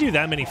 I didn't do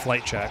that many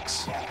flight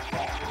checks.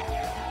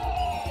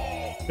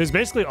 Because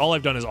basically all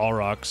I've done is all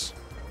rocks,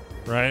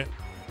 right?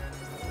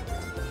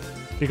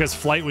 Because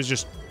flight was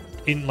just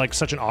in like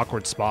such an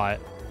awkward spot.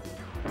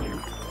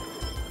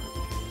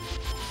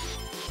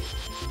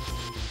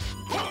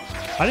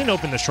 I didn't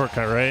open the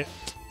shortcut, right?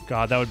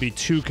 God, that would be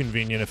too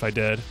convenient if I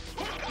did.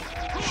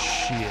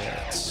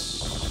 Shit.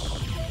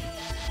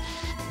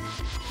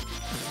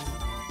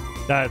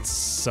 That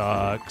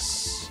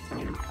sucks.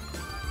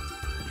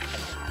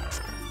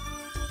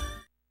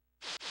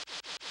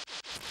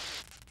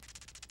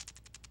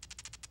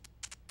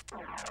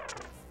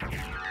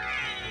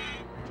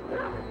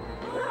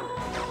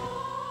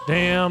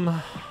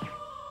 Damn.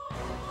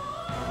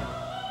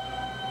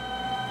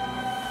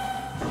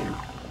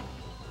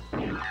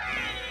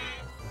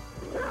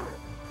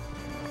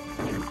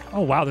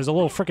 Oh, wow, there's a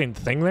little freaking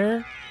thing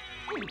there.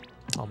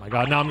 Oh my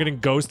god, now I'm getting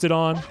ghosted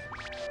on.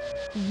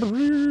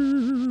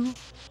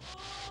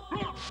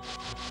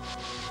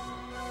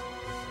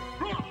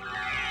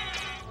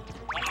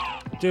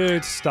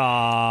 Dude,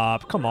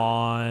 stop. Come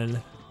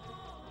on.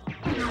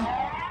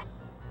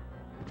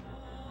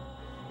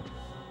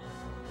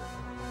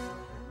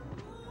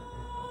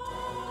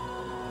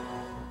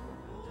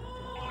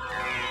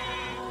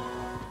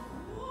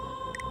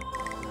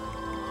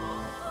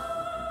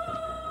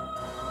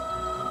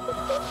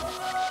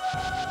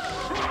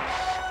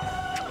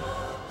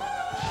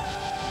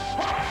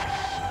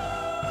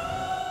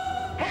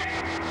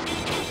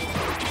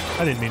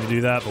 I didn't mean to do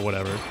that, but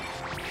whatever.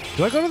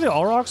 Do I go to the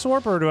All Rocks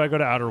Warp or do I go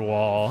to Outer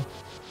Wall?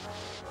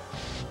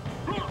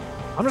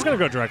 I'm just gonna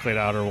go directly to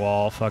Outer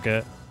Wall. Fuck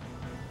it.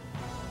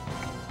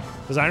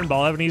 Does Iron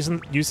Ball have any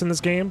use in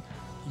this game?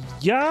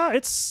 Yeah,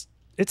 it's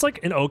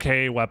like an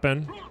okay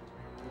weapon.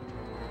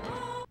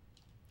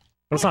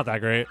 But it's not that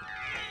great.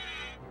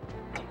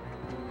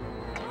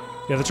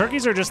 Yeah, the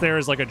turkeys are just there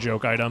as like a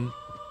joke item.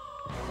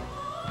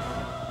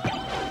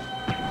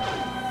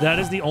 That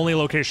is the only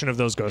location of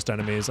those ghost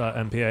enemies,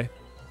 MPA.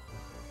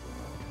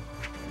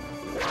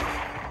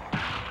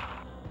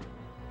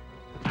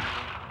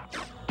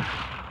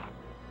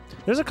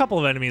 There's a couple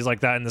of enemies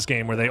like that in this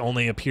game where they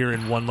only appear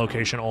in one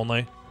location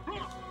only.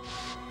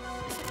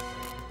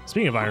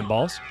 Speaking of iron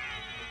balls.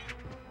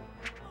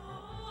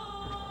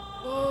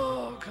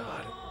 Oh,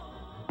 God.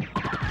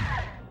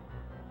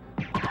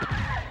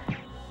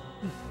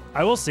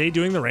 I will say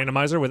doing the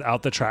randomizer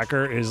without the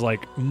tracker is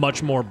like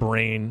much more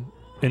brain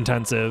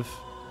intensive.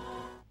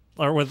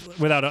 Or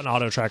without an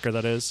auto tracker,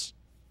 that is.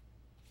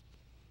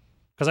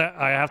 Because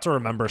I have to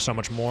remember so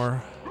much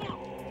more.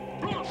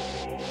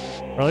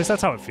 Or at least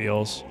that's how it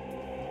feels.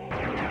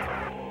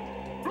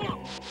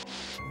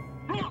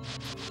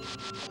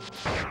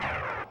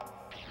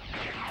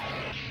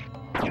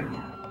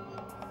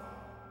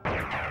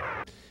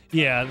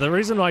 Yeah, the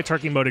reason why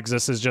turkey mode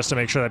exists is just to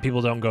make sure that people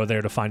don't go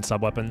there to find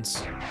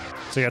sub-weapons.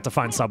 So you have to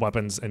find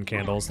sub-weapons and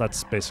candles.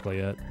 That's basically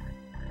it.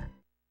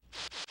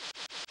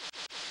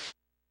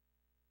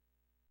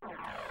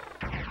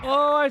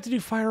 Oh, I have to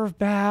do Fire of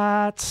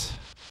Bat.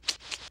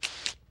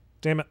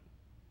 Damn it.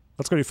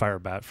 Let's go do Fire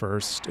of Bat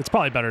first. It's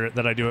probably better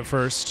that I do it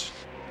first.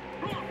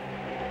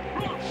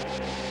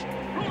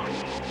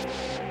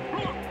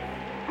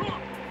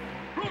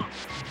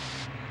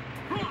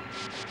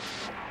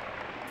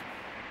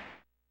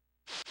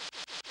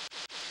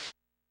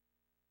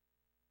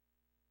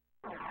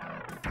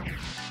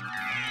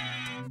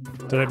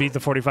 Did I beat the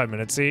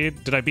 45-minute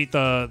seed? Did I beat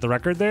the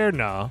record there?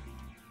 No.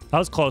 That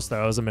was close,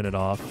 though. I was a minute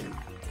off.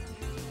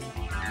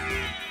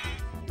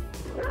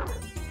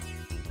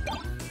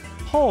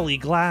 Holy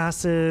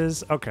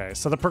glasses. Okay,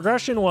 so the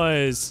progression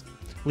was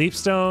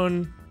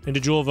Leapstone into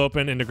Jewel of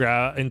Open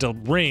into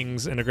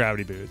rings into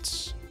Gravity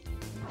Boots.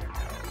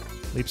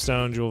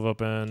 Leapstone, Jewel of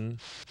Open,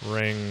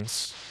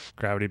 rings,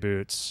 Gravity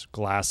Boots,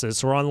 glasses.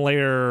 So we're on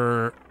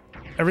layer...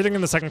 Everything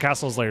in the second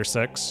castle is layer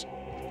 6.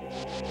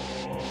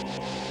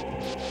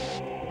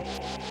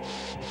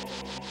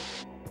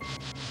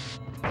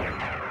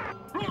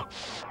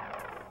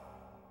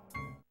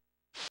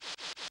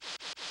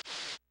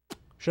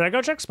 Should I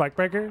go check Spike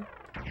Breaker?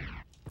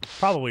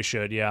 Probably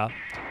should, yeah.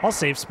 I'll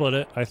save split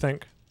it, I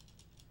think.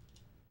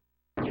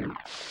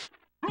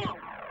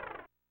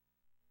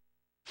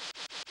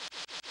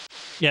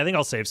 Yeah, I think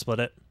I'll save split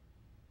it.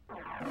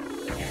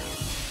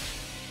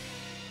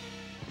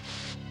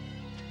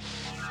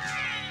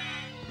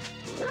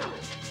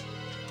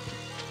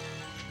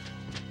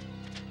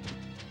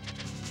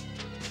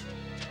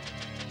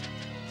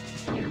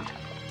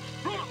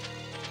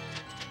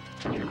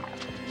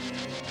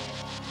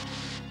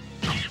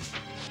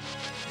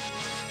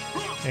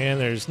 And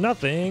there's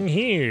nothing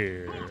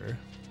here.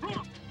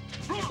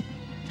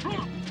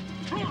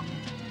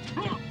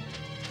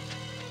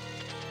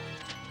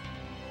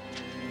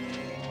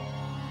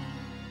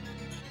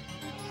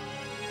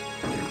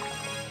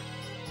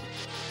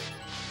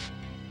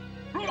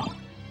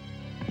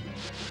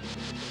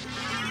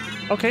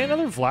 Okay,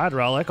 another Vlad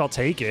relic. I'll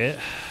take it.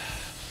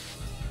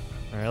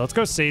 All right, let's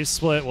go save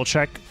split. We'll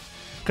check.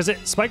 Because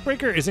Spike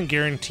Breaker isn't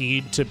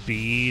guaranteed to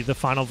be the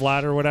final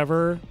Vlad or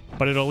whatever,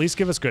 but it'll at least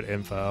give us good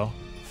info.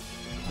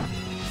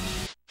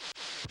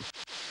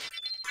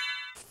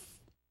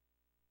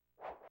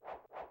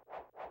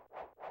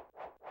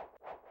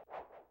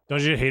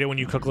 Don't you hate it when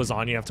you cook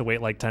lasagna, you have to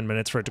wait like 10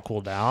 minutes for it to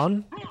cool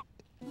down?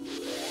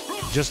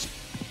 Just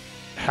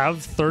have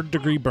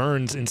 3rd-degree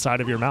burns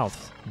inside of your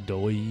mouth.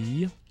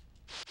 Doy.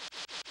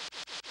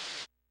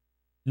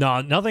 No,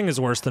 nothing is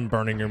worse than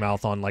burning your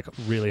mouth on like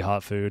really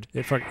hot food.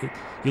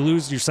 You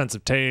lose your sense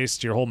of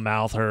taste, your whole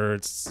mouth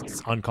hurts,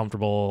 it's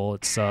uncomfortable,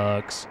 it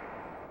sucks.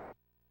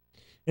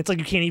 It's like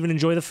you can't even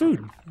enjoy the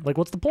food. Like,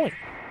 what's the point?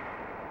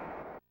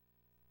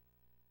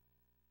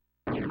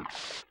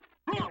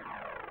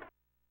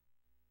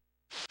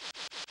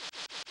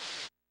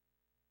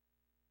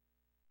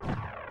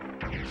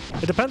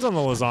 It depends on the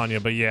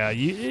lasagna, but yeah,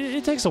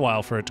 it takes a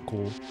while for it to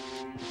cool.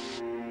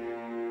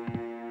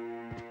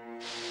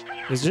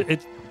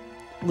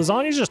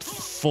 Lasagna is just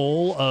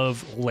full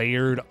of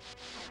layered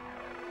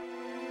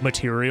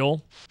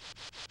material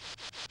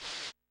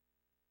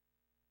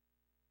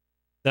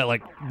that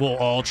like will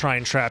all try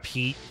and trap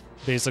heat,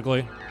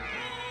 basically.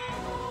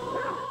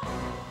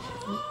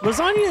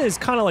 Lasagna is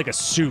kind of like a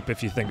soup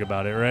if you think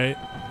about it, right?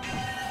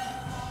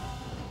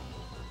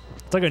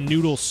 It's like a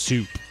noodle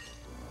soup.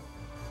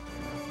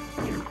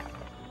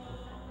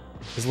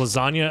 Is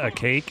lasagna a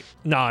cake?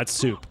 Nah, it's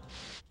soup.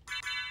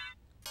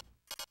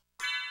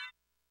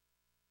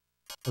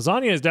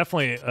 Lasagna is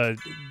definitely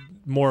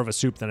more of a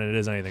soup than it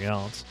is anything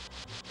else.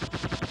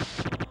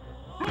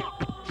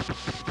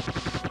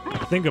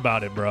 Think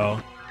about it,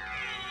 bro.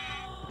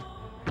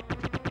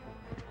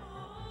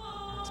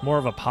 It's more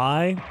of a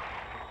pie.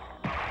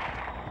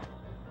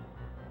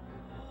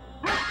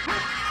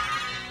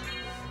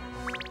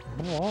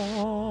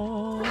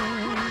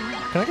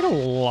 Can I get a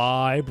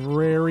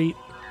library?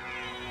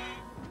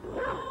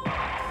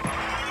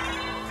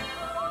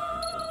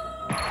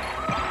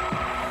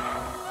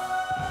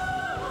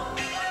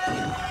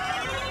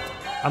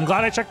 I'm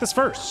glad I checked this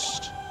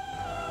first.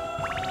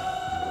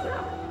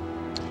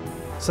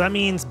 So that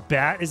means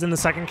Bat is in the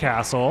second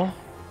castle,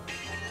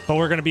 but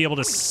we're going to be able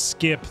to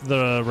skip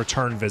the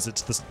return visit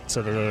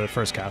to the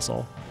first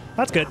castle.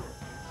 That's good.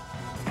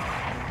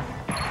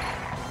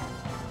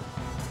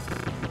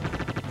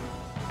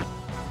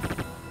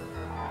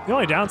 The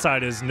only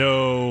downside is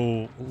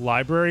no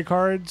library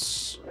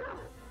cards.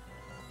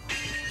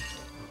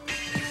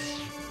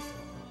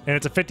 And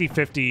it's a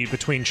 50-50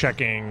 between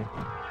checking.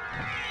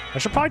 I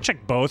should probably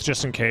check both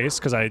just in case,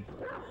 because I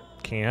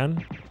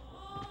can.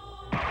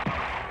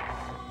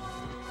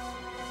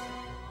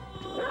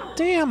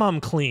 Damn, I'm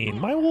clean.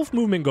 My wolf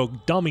movement go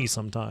dummy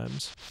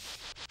sometimes.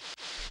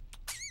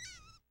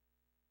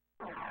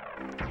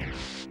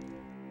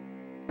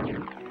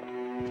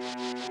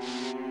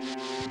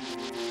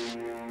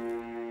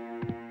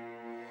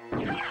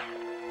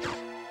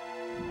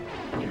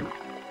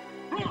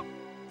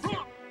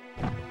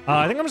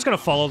 I think I'm just going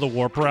to follow the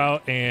warp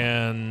route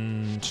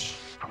and...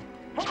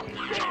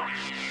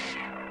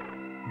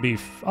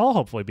 I'll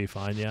hopefully be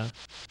fine, yeah.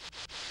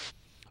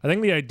 I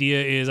think the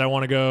idea is I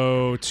want to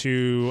go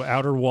to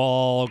Outer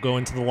Wall, go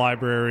into the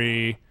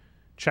library,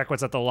 check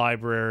what's at the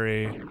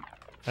library,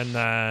 and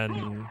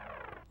then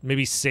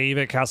maybe save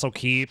at Castle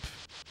Keep,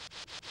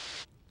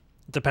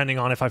 depending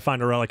on if I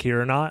find a relic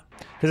here or not.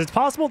 Because it's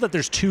possible that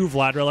there's 2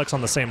 Vlad relics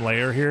on the same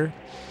layer here.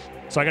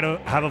 So I gotta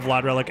have a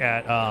Vlad relic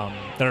at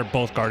that are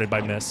both guarded by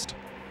mist.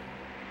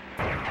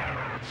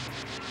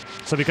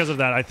 So because of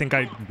that, I think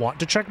I want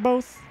to check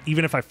both,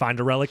 even if I find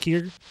a relic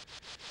here.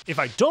 If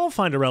I don't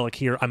find a relic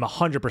here, I'm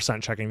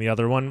 100% checking the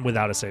other one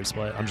without a save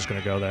split. I'm just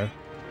going to go there.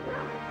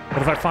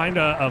 But if I find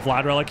a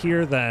Vlad relic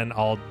here, then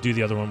I'll do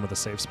the other one with a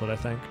save split, I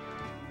think.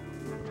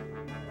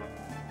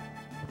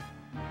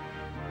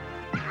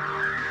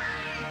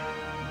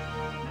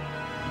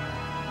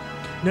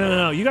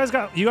 No. You guys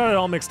got it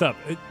all mixed up.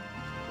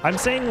 I'm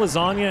saying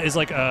lasagna is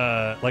like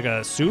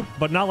a soup,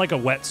 but not like a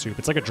wet soup.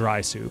 It's like a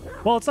dry soup.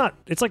 Well, it's not.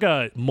 It's like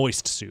a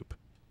moist soup.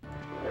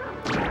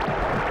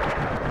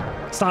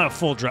 It's not a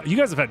full dry. You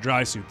guys have had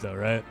dry soup though,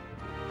 right?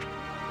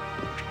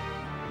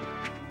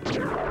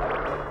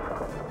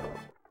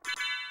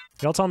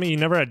 Y'all tell me you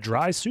never had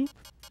dry soup?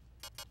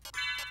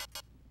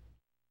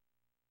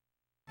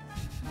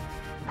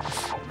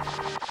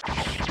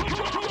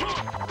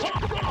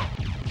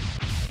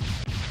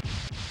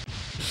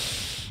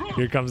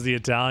 Here comes the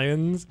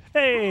Italians.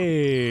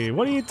 Hey,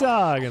 what are you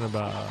talking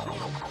about?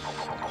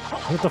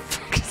 What the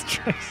fuck is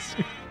dry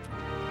soup?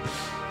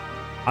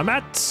 I'm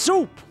at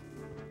soup.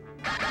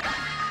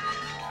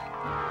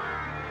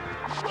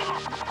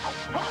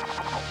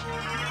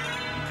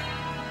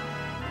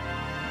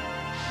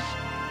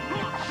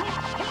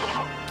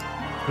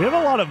 We have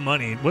a lot of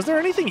money. Was there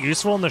anything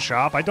useful in the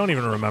shop? I don't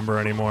even remember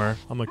anymore.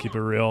 I'm gonna keep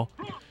it real.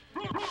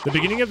 The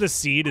beginning of the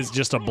seed is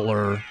just a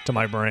blur to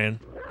my brain.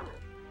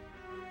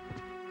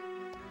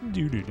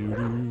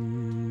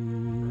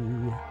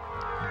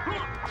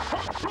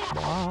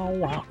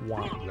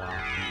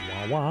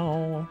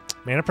 Wow.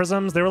 Mana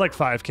prisms, they were like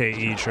 5k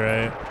each,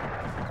 right?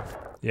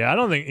 Yeah, I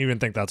don't even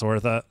think that's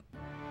worth it.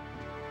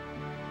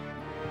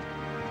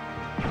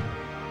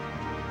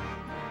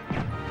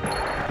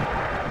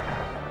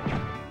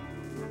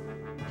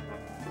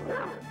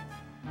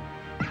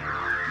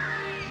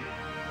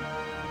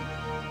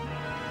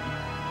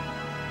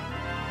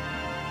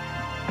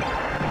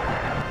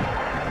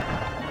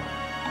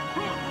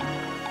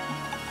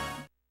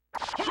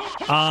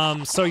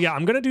 So yeah,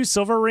 I'm gonna do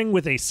Silver Ring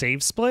with a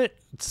save split,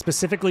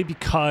 specifically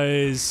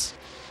because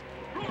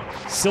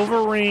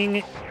Silver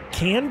Ring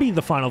can be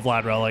the final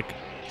Vlad relic,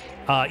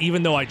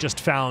 even though I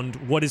just found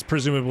what is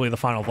presumably the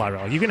final Vlad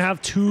relic. You can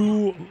have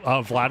two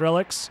Vlad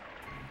relics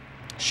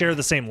share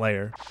the same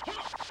layer.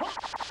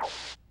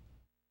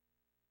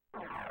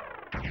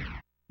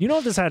 You know,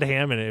 if this had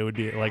ham in it, it would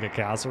be like a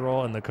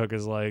casserole, and the cook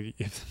is like,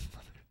 if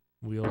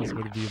wheels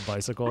would be a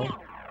bicycle.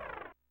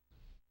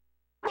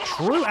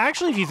 True.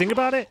 Actually, if you think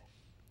about it,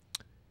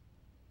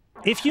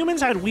 if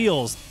humans had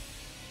wheels,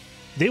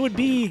 they would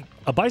be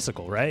a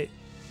bicycle, right?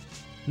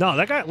 No,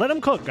 that guy, let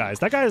him cook, guys.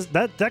 That guy is,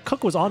 that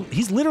cook was on,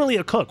 he's literally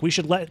a cook. We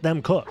should let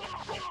them cook.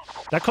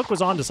 That cook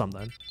was onto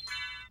something.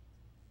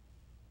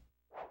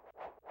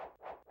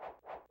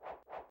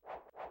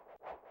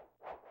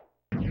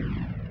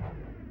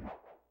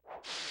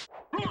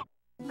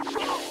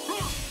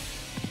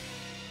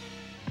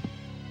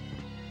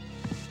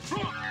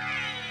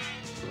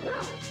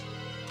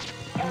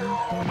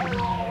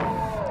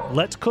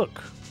 Let's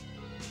cook.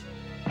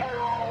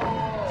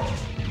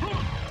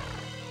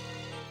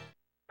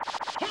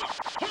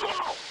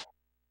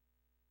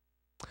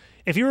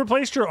 If you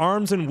replaced your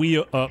arms and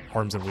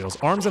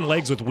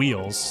legs with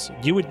wheels,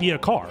 you would be a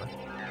car,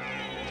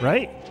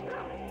 right?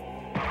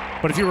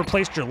 But if you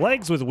replaced your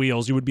legs with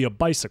wheels, you would be a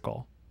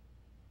bicycle.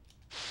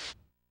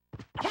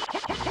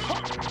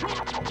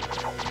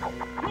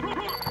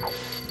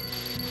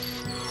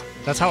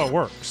 That's how it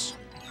works.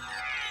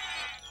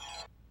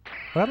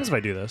 What happens if I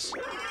do this?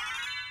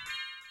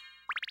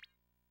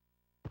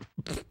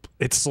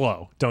 It's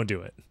slow. Don't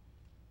do it.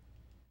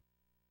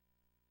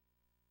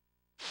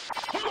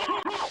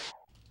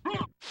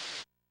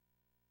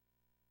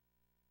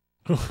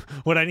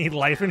 Would I need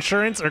life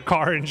insurance or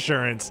car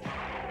insurance?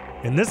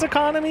 In this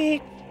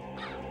economy?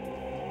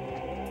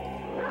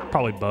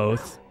 Probably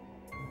both.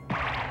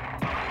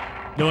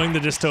 Knowing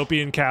the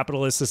dystopian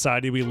capitalist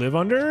society we live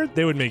under,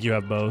 they would make you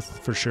have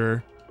both, for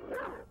sure.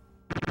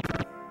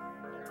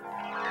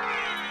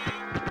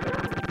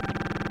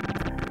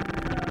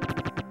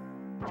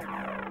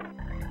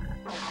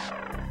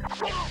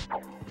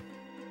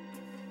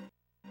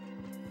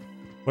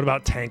 What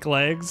about tank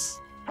legs?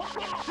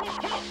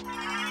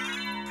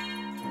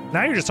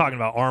 Now you're just talking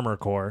about armor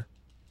core.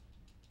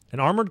 An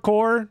armored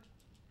core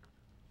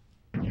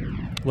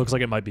looks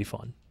like it might be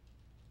fun.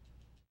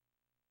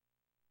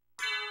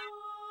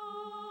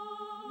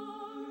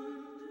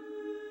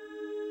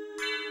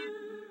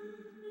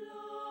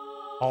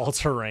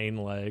 All-terrain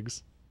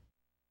legs.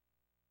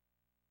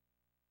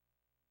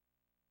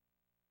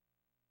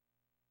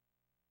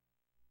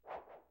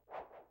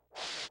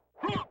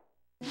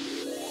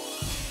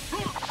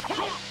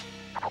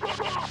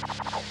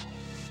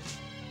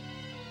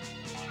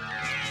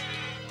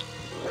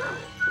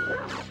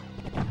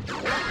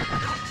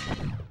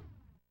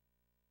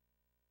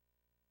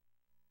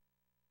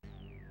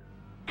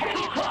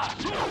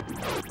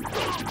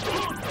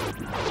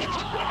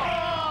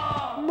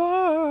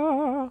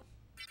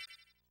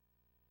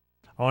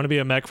 I want to be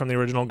a mech from the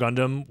original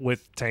Gundam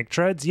with tank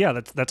treads. Yeah,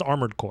 that's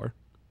armored core.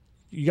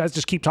 You guys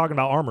just keep talking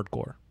about armored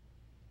core.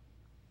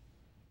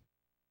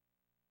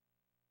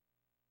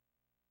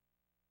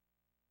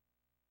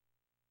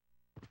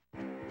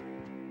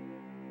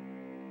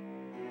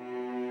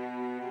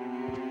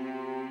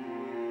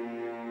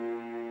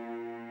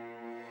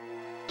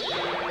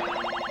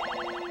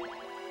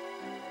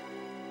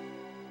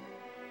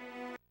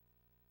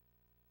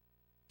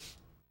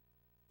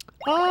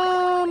 2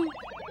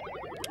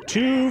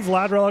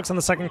 Vlad relics on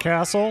the second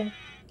castle.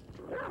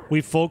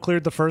 We full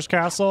cleared the first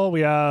castle.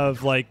 We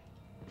have like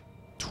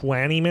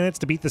 20 minutes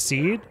to beat the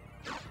seed.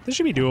 This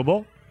should be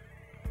doable.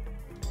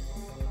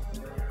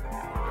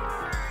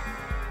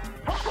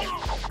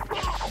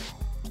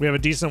 We have a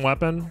decent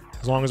weapon,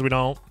 as long as we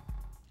don't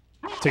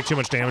take too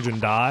much damage and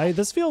die.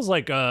 This feels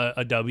like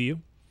a W.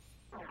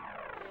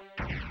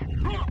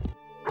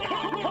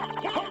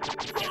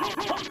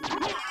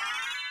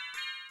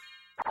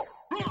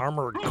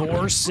 Armored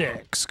Core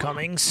 6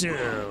 coming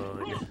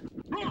soon.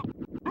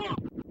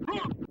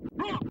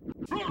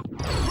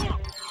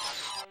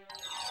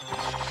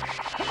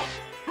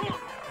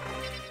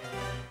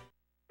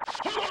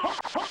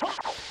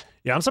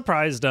 Yeah, I'm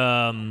surprised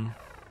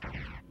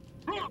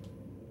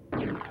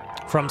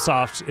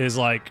FromSoft is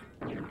like,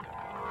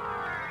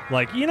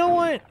 you know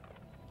what?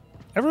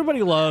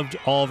 Everybody loved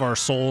all of our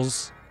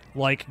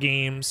Souls-like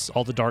games,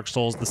 all the Dark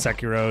Souls, the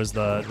Sekiros,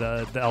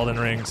 the Elden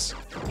Rings.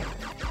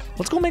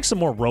 Let's go make some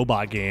more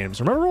robot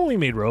games. Remember when we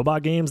made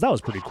robot games? That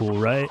was pretty cool,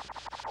 right?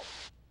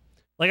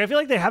 Like, I feel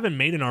like they haven't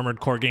made an Armored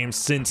Core game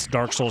since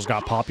Dark Souls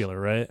got popular,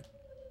 right?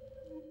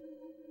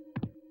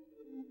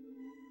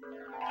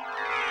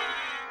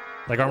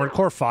 Like Armored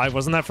Core 5,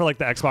 wasn't that for like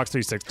the Xbox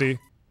 360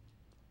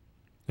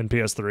 and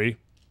PS3?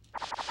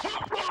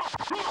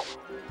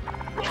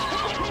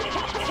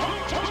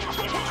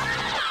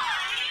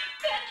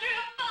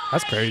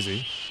 That's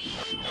crazy.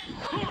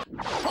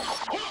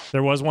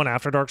 There was one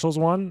after Dark Souls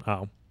 1?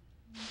 Oh.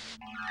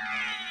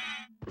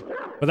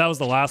 But that was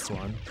the last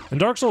one. And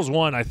Dark Souls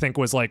 1, I think,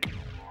 was like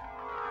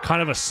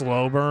kind of a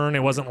slow burn.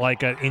 It wasn't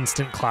like an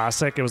instant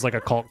classic. It was like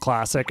a cult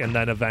classic, and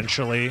then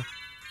eventually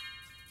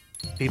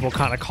people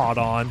kind of caught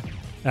on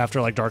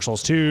after like Dark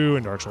Souls 2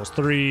 and Dark Souls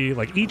 3.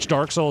 Like each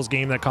Dark Souls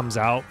game that comes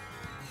out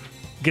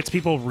gets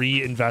people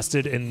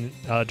reinvested in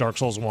Dark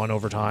Souls 1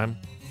 over time.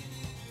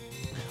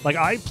 Like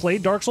I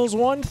played Dark Souls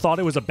 1, thought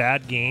it was a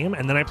bad game,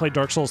 and then I played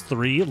Dark Souls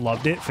 3,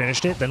 loved it,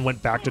 finished it, then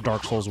went back to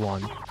Dark Souls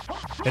 1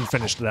 and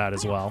finished that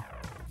as well.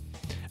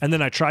 And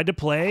then I tried to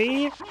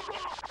play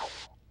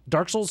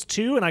Dark Souls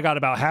 2, and I got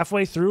about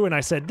halfway through, and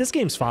I said, this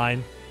game's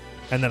fine.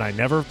 And then I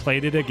never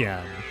played it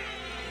again.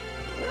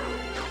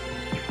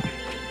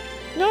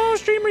 No,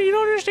 streamer, you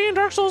don't understand.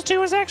 Dark Souls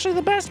 2 is actually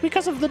the best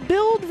because of the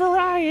build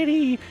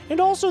variety. And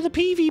also the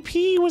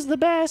PvP was the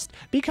best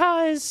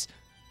because...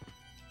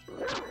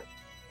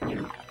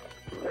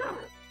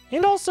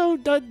 And also,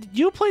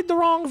 you played the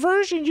wrong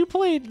version. You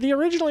played the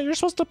original. You're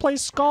supposed to play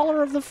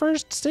Scholar of the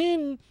First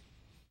Sin.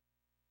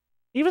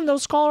 Even though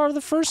Scholar of the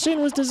First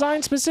Sin was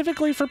designed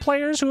specifically for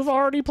players who have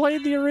already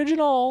played the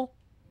original.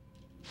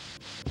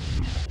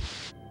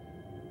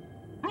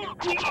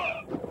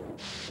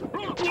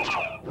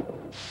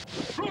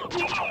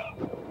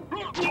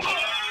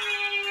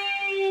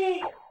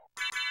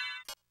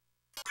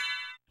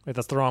 Wait,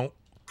 that's the wrong...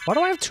 Why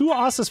do I have 2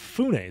 Asus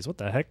Funes? What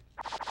the heck?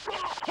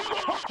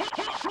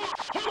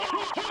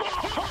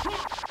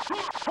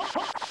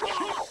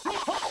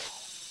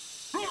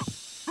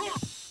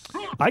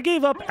 I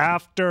gave up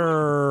after...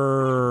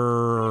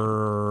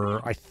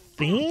 I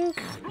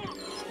think...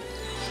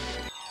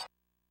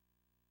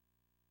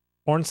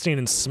 Ornstein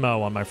and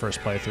Smo on my first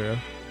playthrough.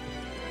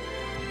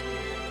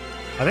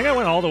 I think I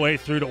went all the way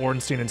through to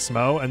Ornstein and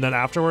Smo, and then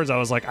afterwards I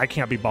was like, I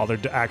can't be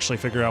bothered to actually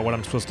figure out what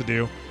I'm supposed to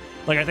do.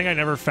 Like, I think I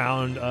never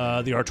found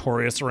the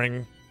Artorias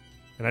ring,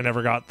 and I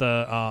never got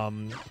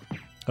the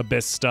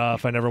Abyss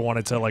stuff. I never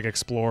wanted to, like,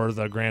 explore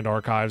the Grand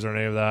Archives or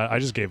any of that. I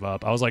just gave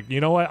up. I was like,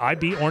 you know what? I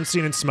beat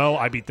Ornstein and Smo.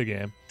 I beat the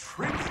game.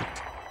 Tribute.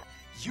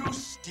 You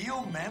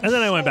steal men's And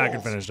then I went back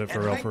and finished it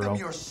for real, for real.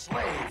 your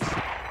slaves.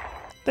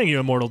 Thank you,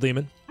 Immortal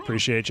Demon.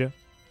 Appreciate you.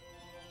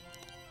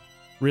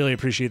 Really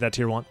appreciate that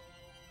tier 1.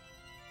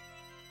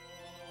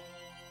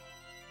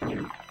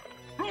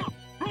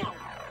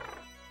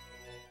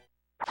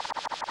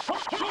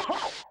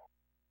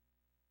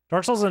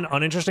 Dark Souls is an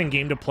uninteresting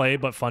game to play,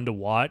 but fun to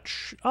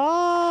watch.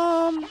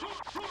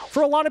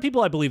 For a lot of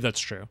people, I believe that's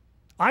true.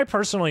 I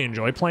personally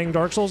enjoy playing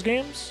Dark Souls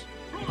games.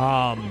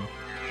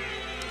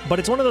 But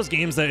it's one of those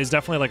games that is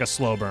definitely like a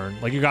slow burn.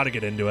 Like, you gotta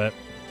get into it.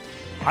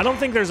 I don't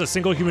think there's a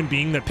single human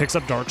being that picks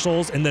up Dark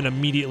Souls and then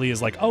immediately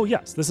is like, oh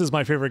yes, this is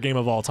my favorite game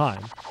of all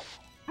time.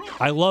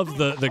 I love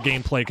the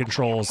gameplay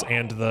controls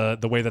and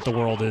the way that the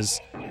world is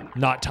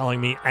not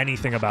telling me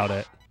anything about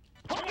it.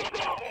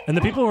 And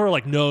the people who are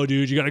like, no,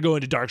 dude, you gotta go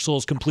into Dark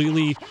Souls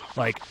completely,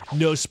 like,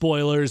 no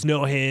spoilers,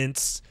 no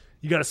hints.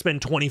 You gotta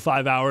spend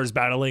 25 hours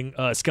battling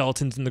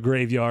skeletons in the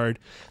graveyard.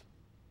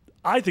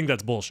 I think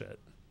that's bullshit.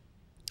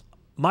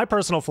 My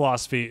personal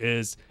philosophy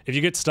is, if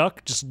you get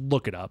stuck, just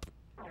look it up.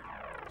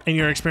 And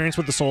your experience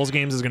with the Souls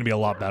games is gonna be a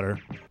lot better.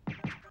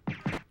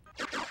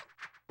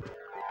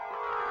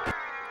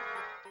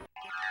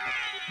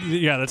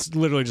 Yeah, that's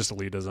literally just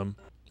elitism.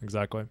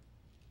 Exactly.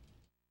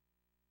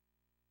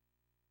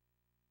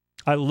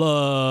 I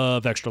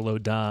love extra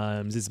load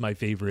times. It's my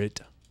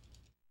favorite.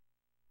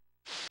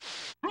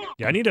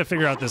 Yeah, I need to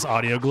figure out this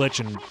audio glitch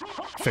and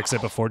fix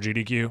it before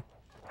GDQ.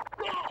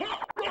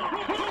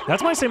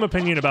 That's my same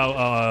opinion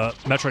about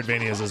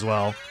Metroidvanias as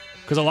well.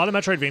 Because a lot of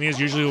Metroidvanias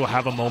usually will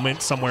have a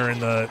moment somewhere in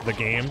the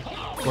game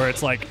where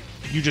it's like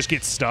you just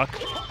get stuck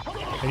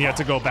and you have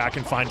to go back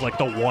and find like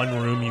the one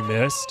room you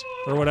missed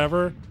or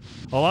whatever.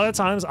 A lot of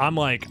times I'm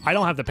like, I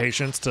don't have the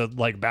patience to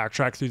like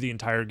backtrack through the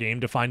entire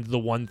game to find the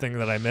one thing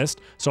that I missed,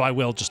 so I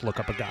will just look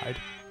up a guide.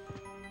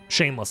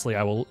 Shamelessly,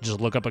 I will just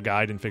look up a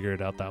guide and figure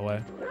it out that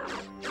way.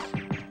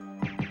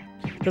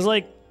 Because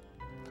like,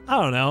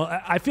 I don't know,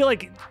 I feel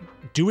like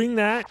doing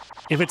that,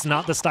 if it's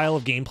not the style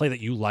of gameplay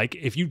that you like,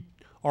 if you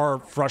are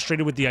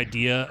frustrated with the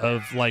idea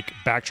of like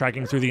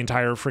backtracking through the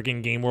entire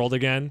freaking game world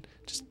again,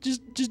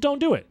 just don't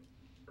do it.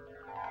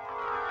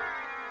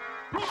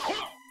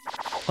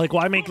 Like,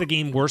 why make the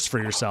game worse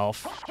for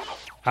yourself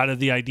out of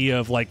the idea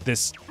of like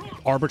this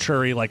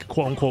arbitrary like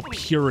quote-unquote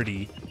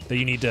purity that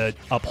you need to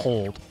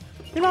uphold?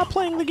 You're not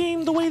playing the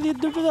game the way the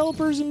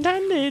developers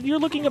intended. You're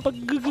looking up a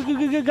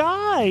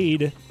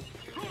guide.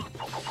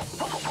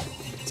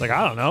 It's like,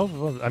 I don't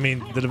know. I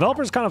mean, the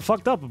developers kind of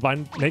fucked up by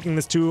making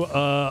this too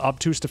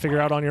obtuse to figure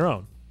out on your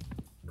own.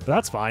 But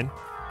that's fine.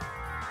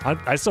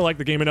 I still like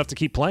the game enough to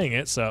keep playing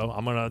it, so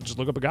I'm gonna just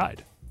look up a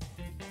guide.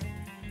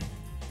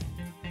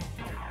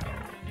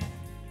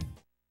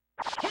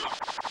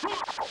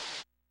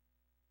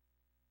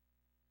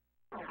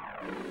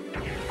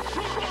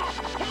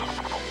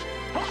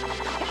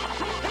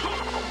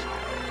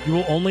 You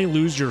will only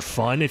lose your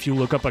fun if you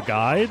look up a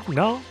guide?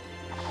 No.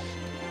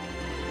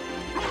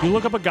 You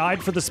look up a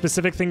guide for the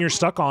specific thing you're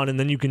stuck on, and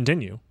then you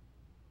continue.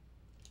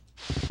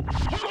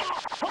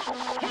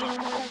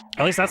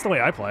 At least that's the way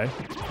I play.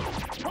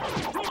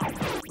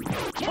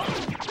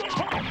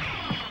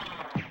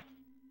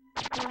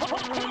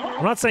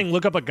 I'm not saying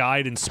look up a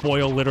guide and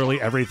spoil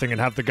literally everything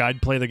and have the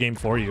guide play the game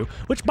for you.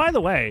 Which, by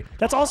the way,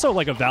 that's also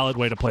like a valid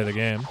way to play the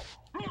game.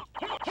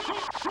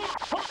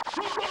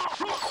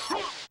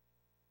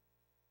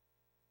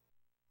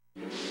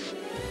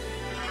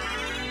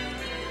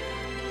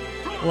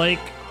 Like,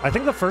 I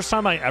think the first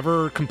time I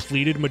ever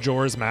completed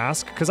Majora's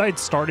Mask, because I had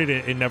started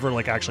it and never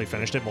like actually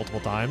finished it multiple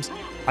times,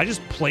 I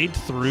just played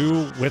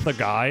through with a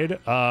guide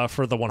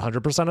for the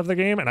 100% of the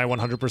game, and I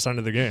 100%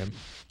 of the game.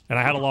 And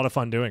I had a lot of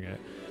fun doing it.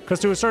 Because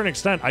to a certain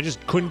extent, I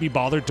just couldn't be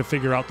bothered to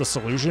figure out the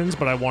solutions,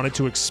 but I wanted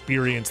to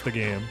experience the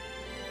game.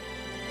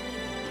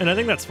 And I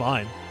think that's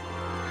fine.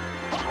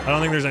 I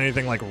don't think there's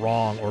anything like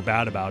wrong or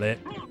bad about it.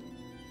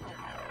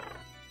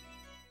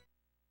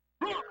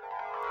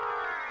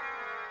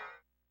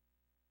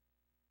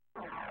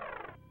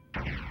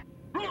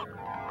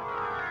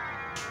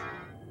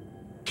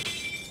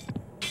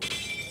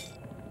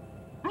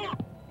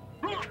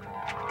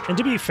 And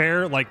to be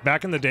fair, like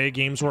back in the day,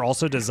 games were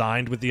also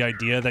designed with the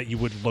idea that you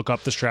would look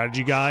up the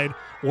strategy guide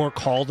or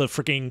call the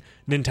freaking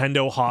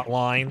Nintendo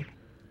hotline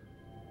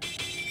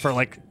for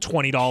like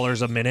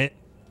 $20 a minute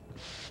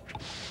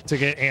to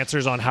get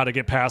answers on how to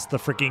get past the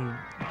freaking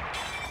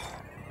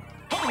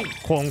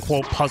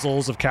quote-unquote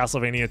puzzles of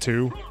Castlevania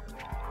 2.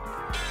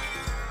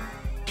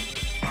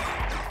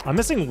 I'm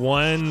missing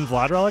one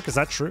Vlad relic. Is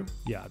that true?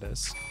 Yeah, it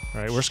is.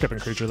 All right, we're skipping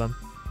creature then.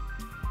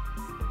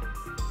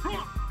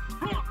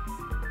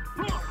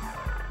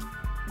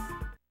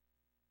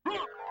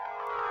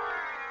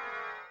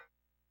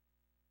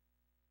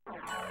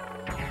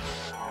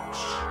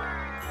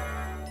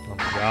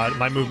 God,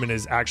 my movement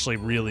is actually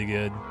really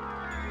good.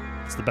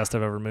 It's the best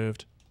I've ever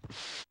moved.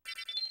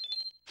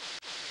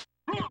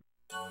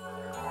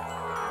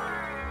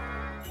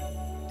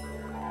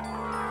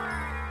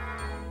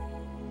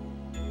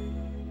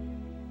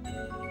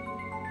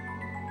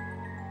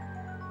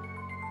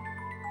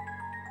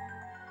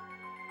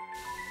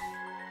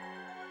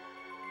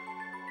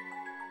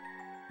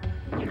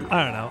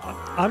 I don't know.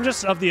 I'm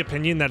just of the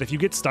opinion that if you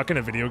get stuck in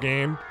a video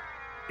game,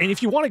 and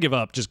if you want to give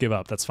up, just give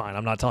up. That's fine.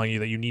 I'm not telling you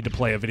that you need to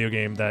play a video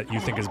game that you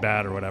think is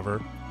bad or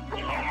whatever.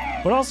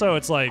 But also,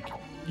 it's like,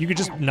 you could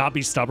just not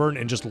be stubborn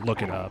and just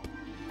look it up.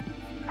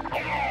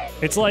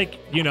 It's like,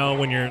 you know,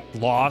 when you're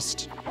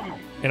lost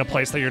in a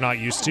place that you're not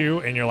used to,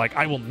 and you're like,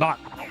 I will not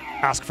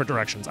ask for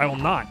directions. I will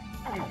not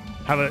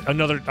have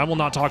I will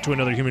not talk to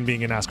another human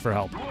being and ask for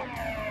help.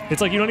 It's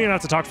like, you don't even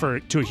have to talk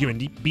to a human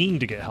being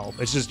to get help.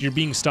 It's just you're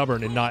being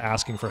stubborn and not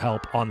asking for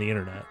help on the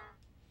internet.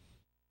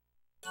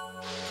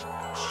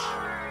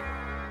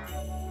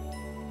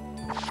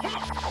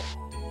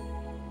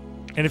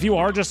 And if you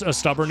are just a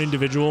stubborn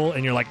individual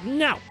and you're like,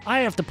 no, I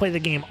have to play the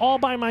game all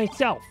by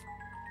myself,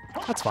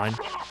 that's fine.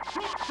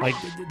 Like,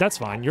 that's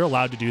fine. You're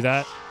allowed to do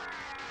that.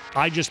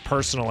 I just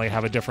personally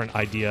have a different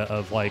idea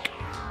of, like,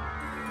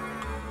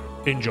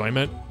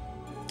 enjoyment.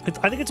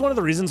 I think it's one of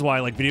the reasons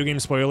why, like, video game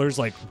spoilers,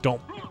 like,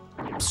 don't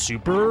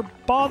super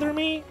bother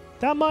me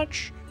that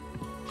much.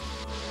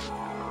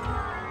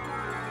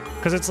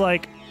 Because it's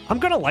like, I'm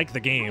gonna like the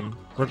game,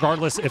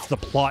 regardless if the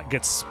plot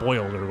gets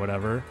spoiled or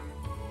whatever.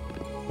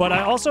 But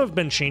I also have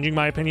been changing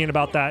my opinion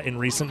about that in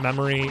recent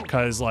memory,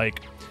 because,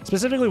 like,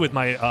 specifically with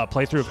my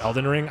playthrough of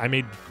Elden Ring,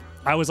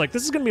 I was like,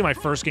 this is going to be my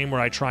first game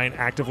where I try and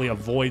actively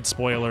avoid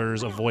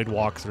spoilers, avoid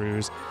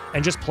walkthroughs,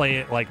 and just play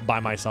it, like,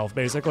 by myself,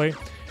 basically.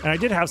 And I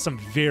did have some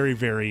very,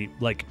 very,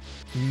 like,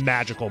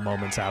 magical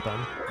moments happen.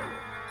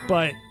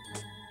 But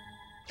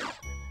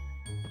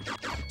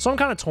So I'm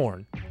kind of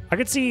torn. I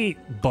could see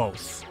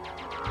both,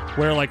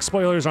 where like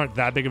spoilers aren't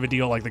that big of a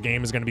deal, like the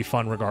game is going to be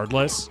fun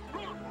regardless.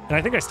 And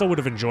I think I still would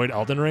have enjoyed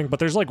Elden Ring, but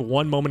there's like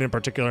one moment in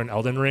particular in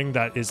Elden Ring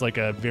that is like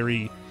a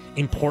very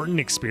important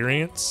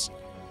experience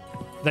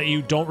that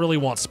you don't really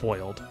want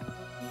spoiled.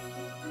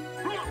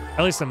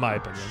 At least in my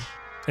opinion.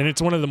 And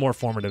it's one of the more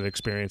formative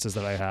experiences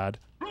that I had.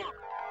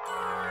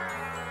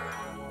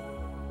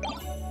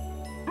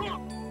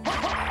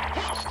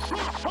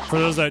 For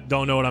those that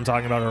don't know what I'm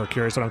talking about or are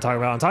curious what I'm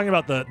talking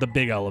about the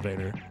big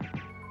elevator.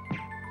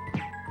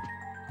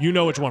 You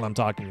know which one I'm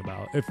talking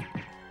about.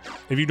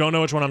 If you don't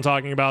know which one I'm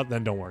talking about,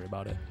 then don't worry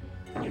about it.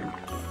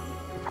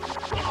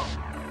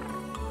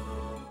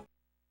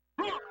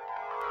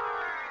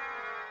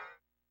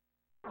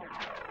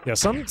 Yeah,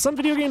 some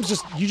video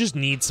games you just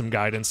need some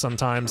guidance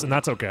sometimes, and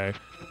that's okay.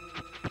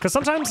 Because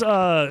sometimes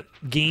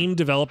game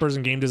developers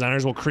and game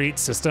designers will create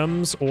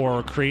systems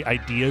or create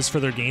ideas for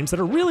their games that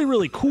are really,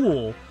 really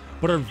cool,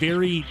 but are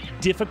very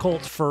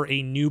difficult for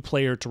a new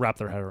player to wrap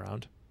their head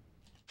around.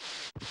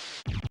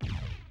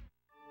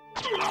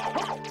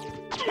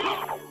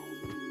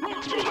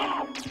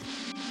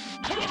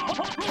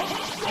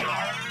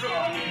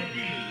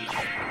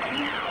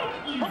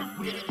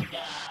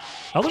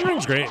 Elden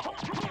Ring's great.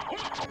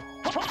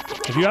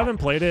 If you haven't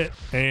played it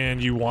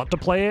and you want to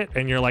play it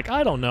and you're like,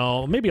 I don't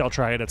know, maybe I'll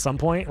try it at some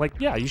point, like,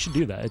 yeah, you should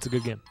do that. It's a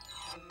good game.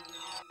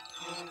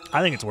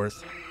 I think it's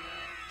worth.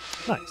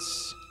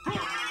 Nice.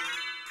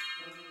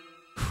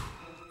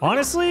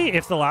 Honestly,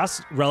 if the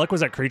last relic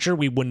was at Creature,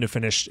 we wouldn't have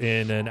finished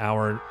in an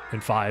hour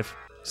and 5.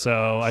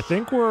 So I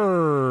think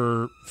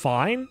we're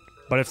fine.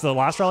 But if the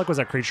last relic was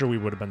at Creature, we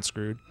would have been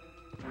screwed.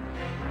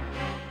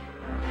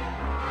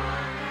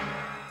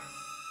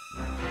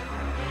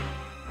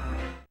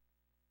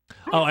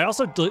 Oh, I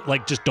also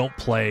like just don't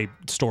play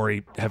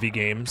story heavy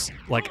games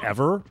like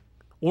ever,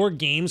 or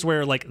games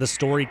where like the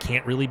story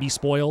can't really be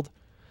spoiled.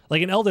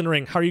 Like in Elden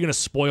Ring, how are you going to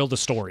spoil the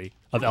story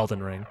of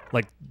Elden Ring?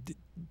 Like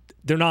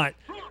they're not,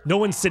 no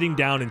one's sitting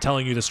down and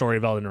telling you the story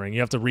of Elden Ring. You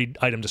have to read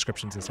item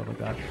descriptions and stuff like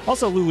that.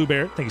 Also, Lulu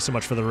Bear, thank you so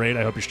much for the raid.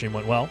 I hope your stream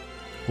went well.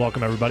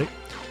 Welcome everybody.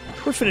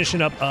 We're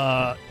finishing up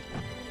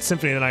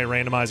Symphony of the Night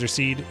Randomizer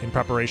Seed in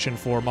preparation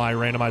for my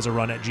randomizer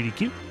run at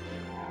GDQ.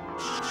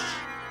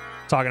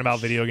 Talking about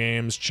video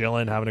games,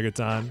 chilling, having a good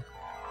time.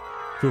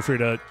 Feel free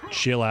to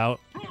chill out.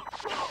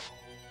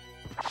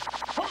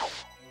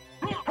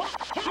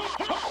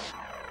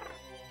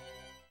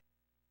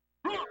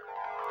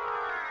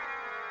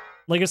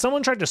 Like, if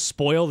someone tried to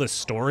spoil the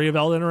story of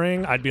Elden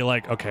Ring, I'd be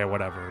like, okay,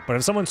 whatever. But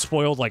if someone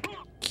spoiled, like,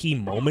 key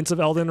moments of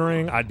Elden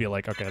Ring, I'd be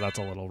like, okay, that's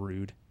a little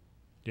rude.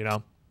 You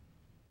know?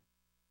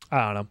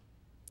 I don't know.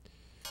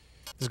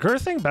 Is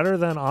Girthing better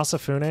than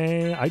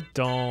Asafune? I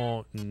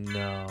don't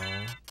know.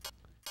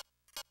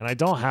 And I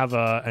don't have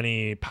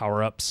any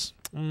power-ups.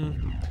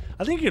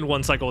 I think you can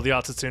one cycle with the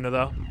Atsutsuna,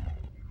 though.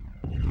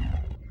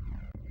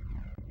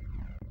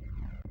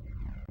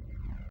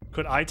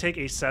 Could I take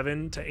a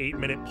 7 to 8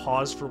 minute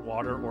pause for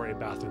water or a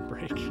bathroom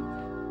break?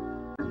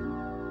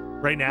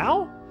 Right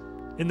now?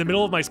 In the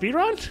middle of my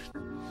speedrun?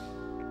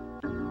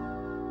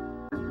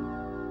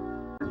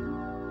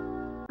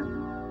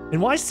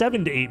 And why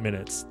 7 to 8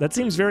 minutes? That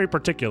seems very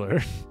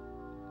particular.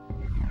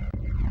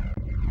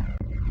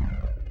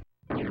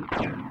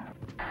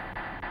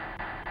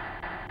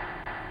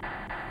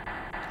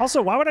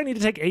 Also, why would I need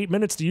to take 8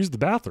 minutes to use the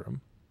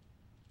bathroom?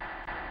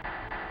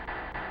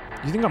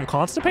 You think I'm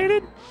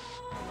constipated?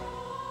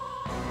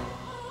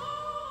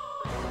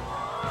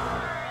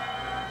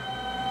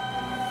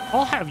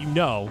 I'll have you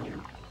know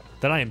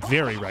that I am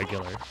very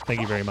regular.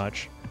 Thank you very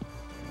much.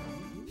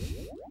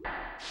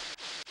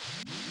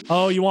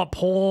 Oh, you want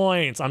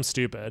points. I'm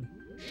stupid.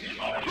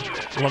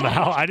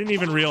 Lamau, I didn't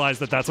even realize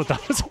that that's what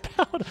that was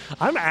about.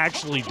 I'm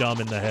actually dumb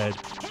in the head.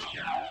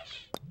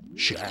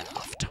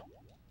 Shaft.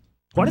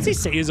 Why does he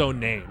say his own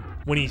name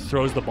when he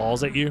throws the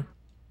balls at you?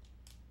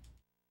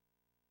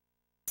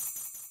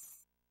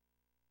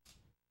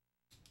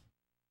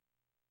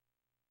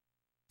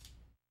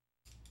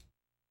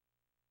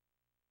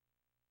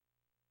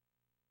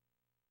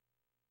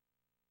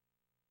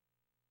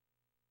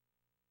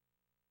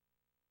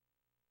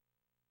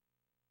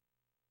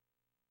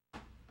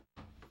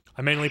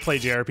 I mainly play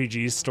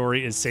JRPGs.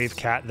 Story is save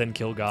cat, then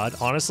kill God.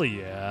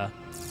 Honestly, yeah.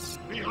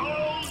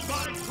 Behold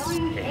my true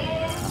form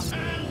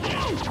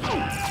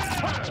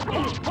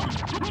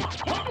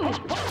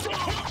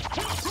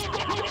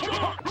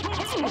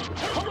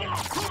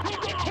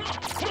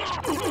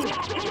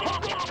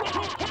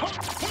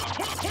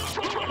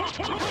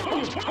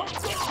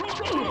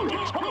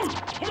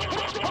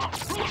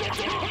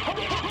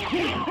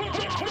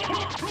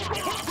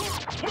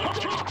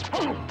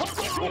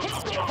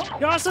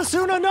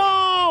Yasasuna,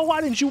 no!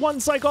 Why didn't you one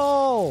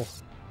cycle?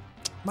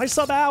 My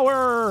sub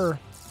hour.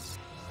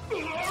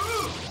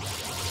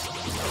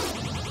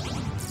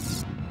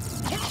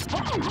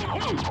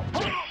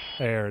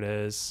 There it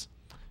is.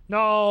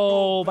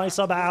 No, my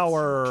sub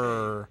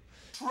hour.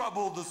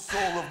 Trouble the soul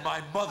of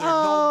my mother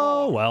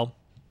Oh, no more. well.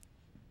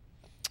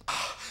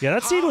 Yeah,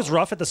 that seed was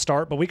rough at the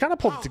start, but we kind of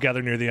pulled it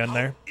together near the end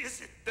there.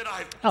 Is it that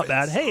I've Not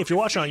bad. Hey, if you're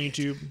watching on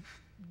YouTube,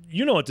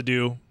 you know what to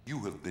do. You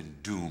have been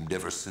doomed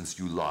ever since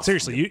you lost.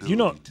 Seriously, the you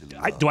know. ability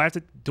to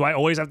love. Do I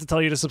always have to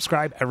tell you to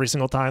subscribe every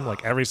single time?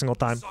 Like every single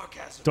time?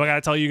 Sarcasm. Do I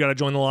gotta tell you gotta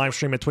join the live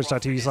stream at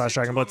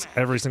twitch.tv/DragonBlitz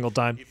every single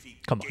time?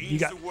 Come on, you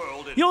got.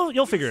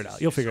 You'll figure it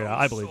out. You'll figure it out.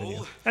 I believe in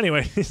you.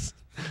 Anyways,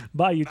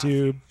 bye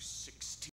YouTube.